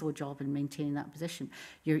done a reasonable job in maintaining that position.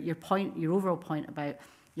 Your overall point about,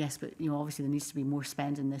 yes, but obviously there needs to be more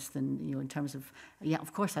spend in this than in terms of, yeah,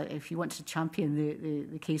 of course, if you want to champion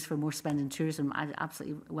the case for more spend in tourism, I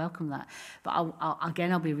absolutely welcome that. But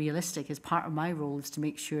I'll be realistic. As part of my role is to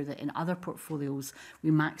make sure that in other portfolios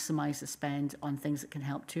we maximise the spend on things that can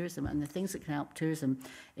help tourism, and the things that can help tourism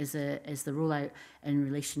is the rollout in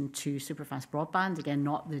relation to superfast broadband. Again,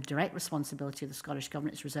 not the direct responsibility of the Scottish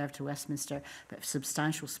Government; it's reserved to Westminster, but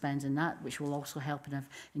substantial spend in that, which will also help in an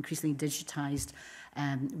increasingly digitised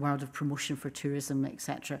world of promotion for tourism,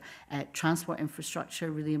 etc. Transport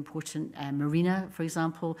infrastructure, really important. Marina, for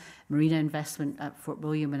example, marina investment at Fort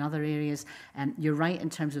William and other areas. You're right in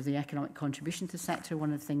terms of the economic contribution to the sector.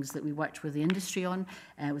 One of the things that we worked with the industry on,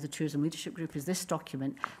 with the Tourism Leadership Group, is this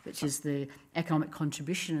document, which is the economic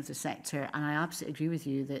contribution of the sector. And I absolutely agree with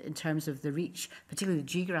you that in terms of the reach, particularly the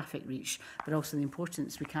geographic reach, but also the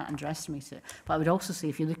importance, we can't underestimate it. But I would also say,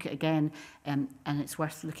 if you look at again, and it's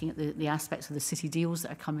worth looking at the aspects of the city deals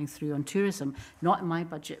that are coming through on tourism, not in my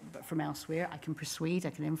budget, but from elsewhere. I can persuade, I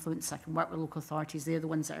can influence, I can work with local authorities. They're the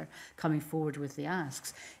ones that are coming forward with the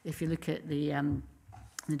asks. If you look at the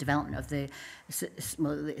development of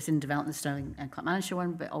well, it's in development, Stirling and Club Manager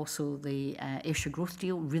one, but also the Ayrshire Growth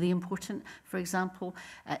Deal, really important, for example.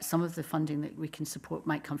 Some of the funding that we can support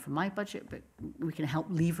might come from my budget, but we can help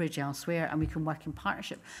leverage elsewhere, and we can work in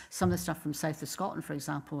partnership. Some of the stuff from south of Scotland, for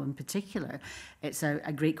example, in particular, it's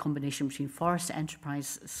a great combination between Forest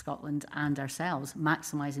Enterprise Scotland and ourselves,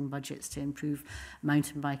 maximising budgets to improve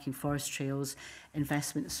mountain biking, forest trails,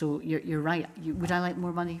 investment. So you're right. Would I like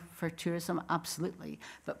more money for tourism? Absolutely.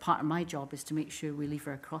 But part of my job is to make sure we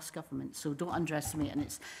lever across government. So don't underestimate, and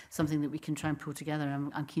it's something that we can try and pull together,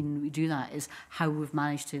 and I'm keen we do that, is how we've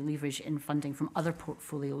managed to leverage in funding from other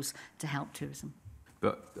portfolios to help tourism.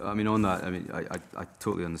 But I mean, on that, I mean, I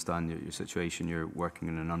totally understand your situation. You're working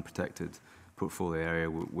in an unprotected portfolio area,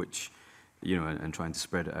 which, you know, and trying to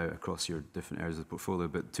spread it out across your different areas of the portfolio.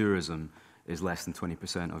 But tourism is less than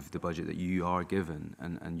 20% of the budget that you are given,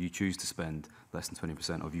 and you choose to spend less than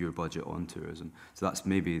 20% of your budget on tourism. So that's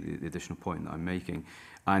maybe the additional point that I'm making.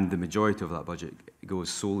 And the majority of that budget goes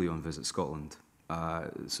solely on Visit Scotland.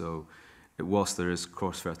 So whilst there is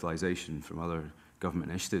cross-fertilisation from other government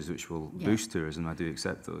initiatives which will boost tourism, I do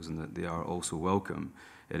accept those, and that they are also welcome.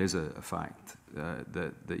 It is a fact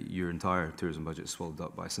that your entire tourism budget is swallowed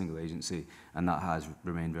up by a single agency, and that has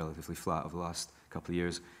remained relatively flat over the last couple of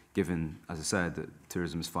years, given, as I said, that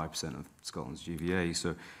tourism is 5% of Scotland's GVA.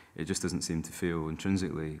 So it just doesn't seem to feel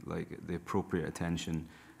intrinsically like the appropriate attention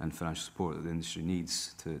and financial support that the industry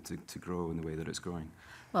needs to grow in the way that it's growing.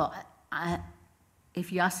 Well,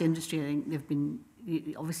 if you ask the industry, I think they've been,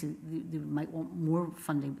 obviously they might want more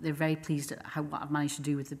funding, but they're very pleased at what I've managed to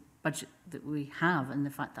do with the budget that we have, and the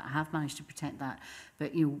fact that I have managed to protect that.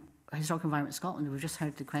 But, you know, Historic Environment Scotland, we've just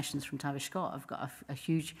heard the questions from Tavish Scott. I've got a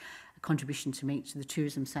huge contribution to make to the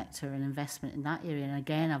tourism sector and investment in that area. And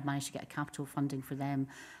again, I've managed to get a capital funding for them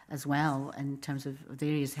as well, in terms of the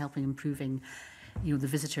areas helping improving, you know, the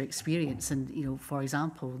visitor experience. And, you know, for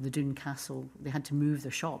example, the Doon Castle, they had to move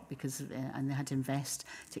their shop because, and they had to invest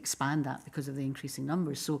to expand that because of the increasing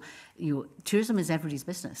numbers. So, you know, tourism is everybody's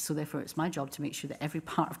business. So therefore, it's my job to make sure that every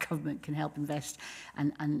part of government can help invest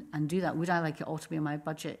and do that. Would I like it all to be in my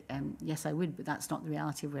budget? Yes, I would, but that's not the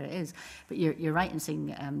reality of where it is. But you're right in saying,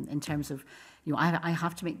 in terms of, you know, I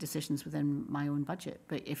have to make decisions within my own budget.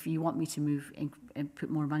 But if you want me to move and put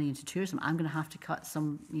more money into tourism, I'm going to have to cut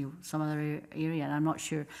some other area. And I'm not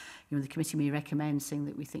sure, you know, the committee may recommend saying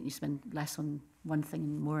that we think you spend less on one thing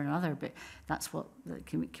and more on another, but that's what the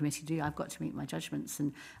committee do. I've got to make my judgments,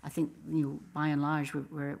 and I think, you know, by and large,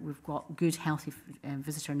 we've got good, healthy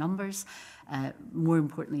visitor numbers. More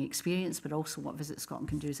importantly, experience, but also what Visit Scotland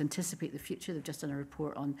can do is anticipate the future. They've just done a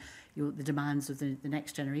report on, you know, the demands of the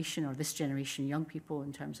next generation, or this generation of young people,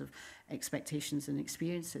 in terms of expectations and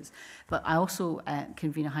experiences. But I also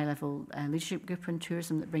convene a high-level leadership group on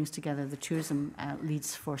tourism that brings together the tourism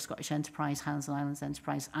leads for Scottish Enterprise, Highlands and Islands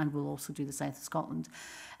Enterprise, and we'll also do the South of Scotland,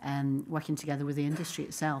 working together with the industry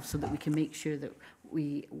itself, so that we can make sure that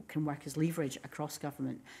we can work as leverage across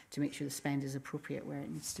government to make sure the spend is appropriate where it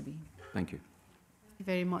needs to be. Thank you. Thank you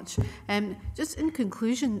very much. Just in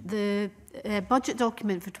conclusion, the budget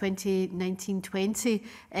document for 2019-20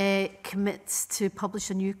 commits to publish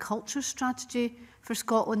a new culture strategy for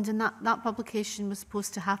Scotland, and that publication was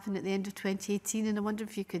supposed to happen at the end of 2018, and I wonder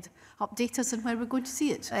if you could update us on where we're going to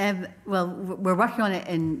see it. Well, we're working on it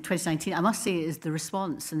in 2019. I must say, is the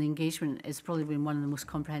response and the engagement has probably been one of the most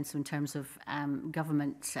comprehensive in terms of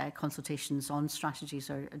government consultations on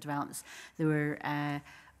strategies or developments. There were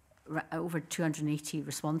over 280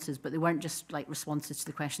 responses, but they weren't just like responses to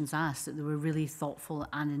the questions asked, that they were really thoughtful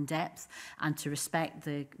and in-depth, and to respect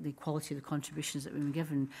the quality of the contributions that we've been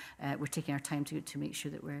given, we're taking our time to make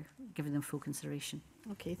sure that we're giving them full consideration.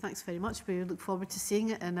 Okay, thanks very much. We look forward to seeing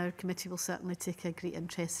it, and our committee will certainly take a great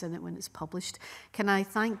interest in it when it's published. Can I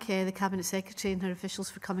thank the Cabinet Secretary and her officials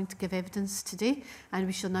for coming to give evidence today, and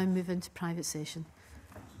we shall now move into private session.